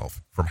protecting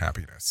yourself from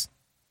happiness.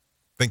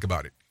 Think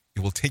about it.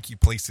 It will take you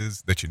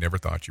places that you never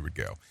thought you would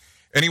go.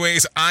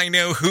 Anyways, I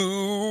know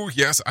who.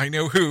 Yes, I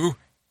know who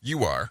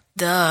you are.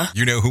 Duh.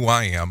 You know who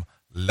I am.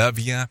 Love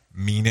ya,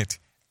 mean it,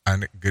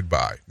 and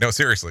goodbye. No,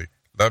 seriously.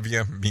 Love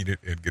ya, mean it,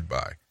 and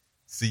goodbye.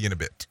 See you in a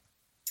bit.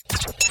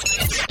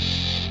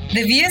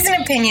 The views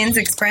and opinions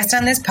expressed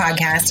on this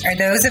podcast are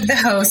those of the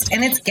host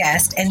and its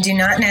guest and do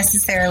not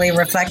necessarily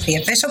reflect the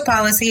official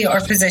policy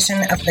or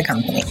position of the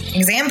company.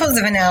 Examples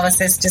of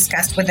analysis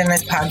discussed within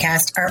this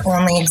podcast are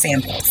only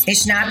examples. They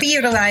should not be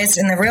utilized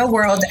in the real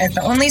world as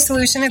the only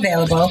solution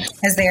available,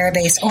 as they are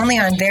based only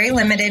on very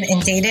limited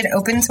and dated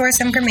open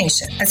source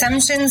information.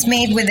 Assumptions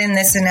made within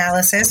this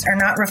analysis are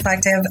not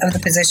reflective of the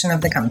position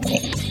of the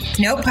company.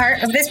 No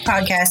part of this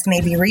podcast may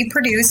be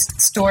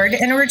reproduced, stored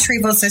in a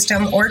retrieval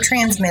system, or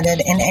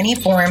transmitted in any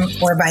form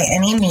or by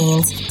any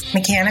means,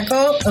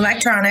 mechanical,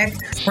 electronic,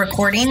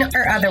 recording,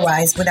 or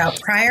otherwise, without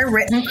prior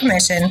written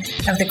permission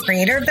of the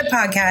creator of the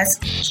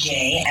podcast,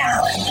 Jay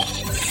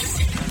Allen.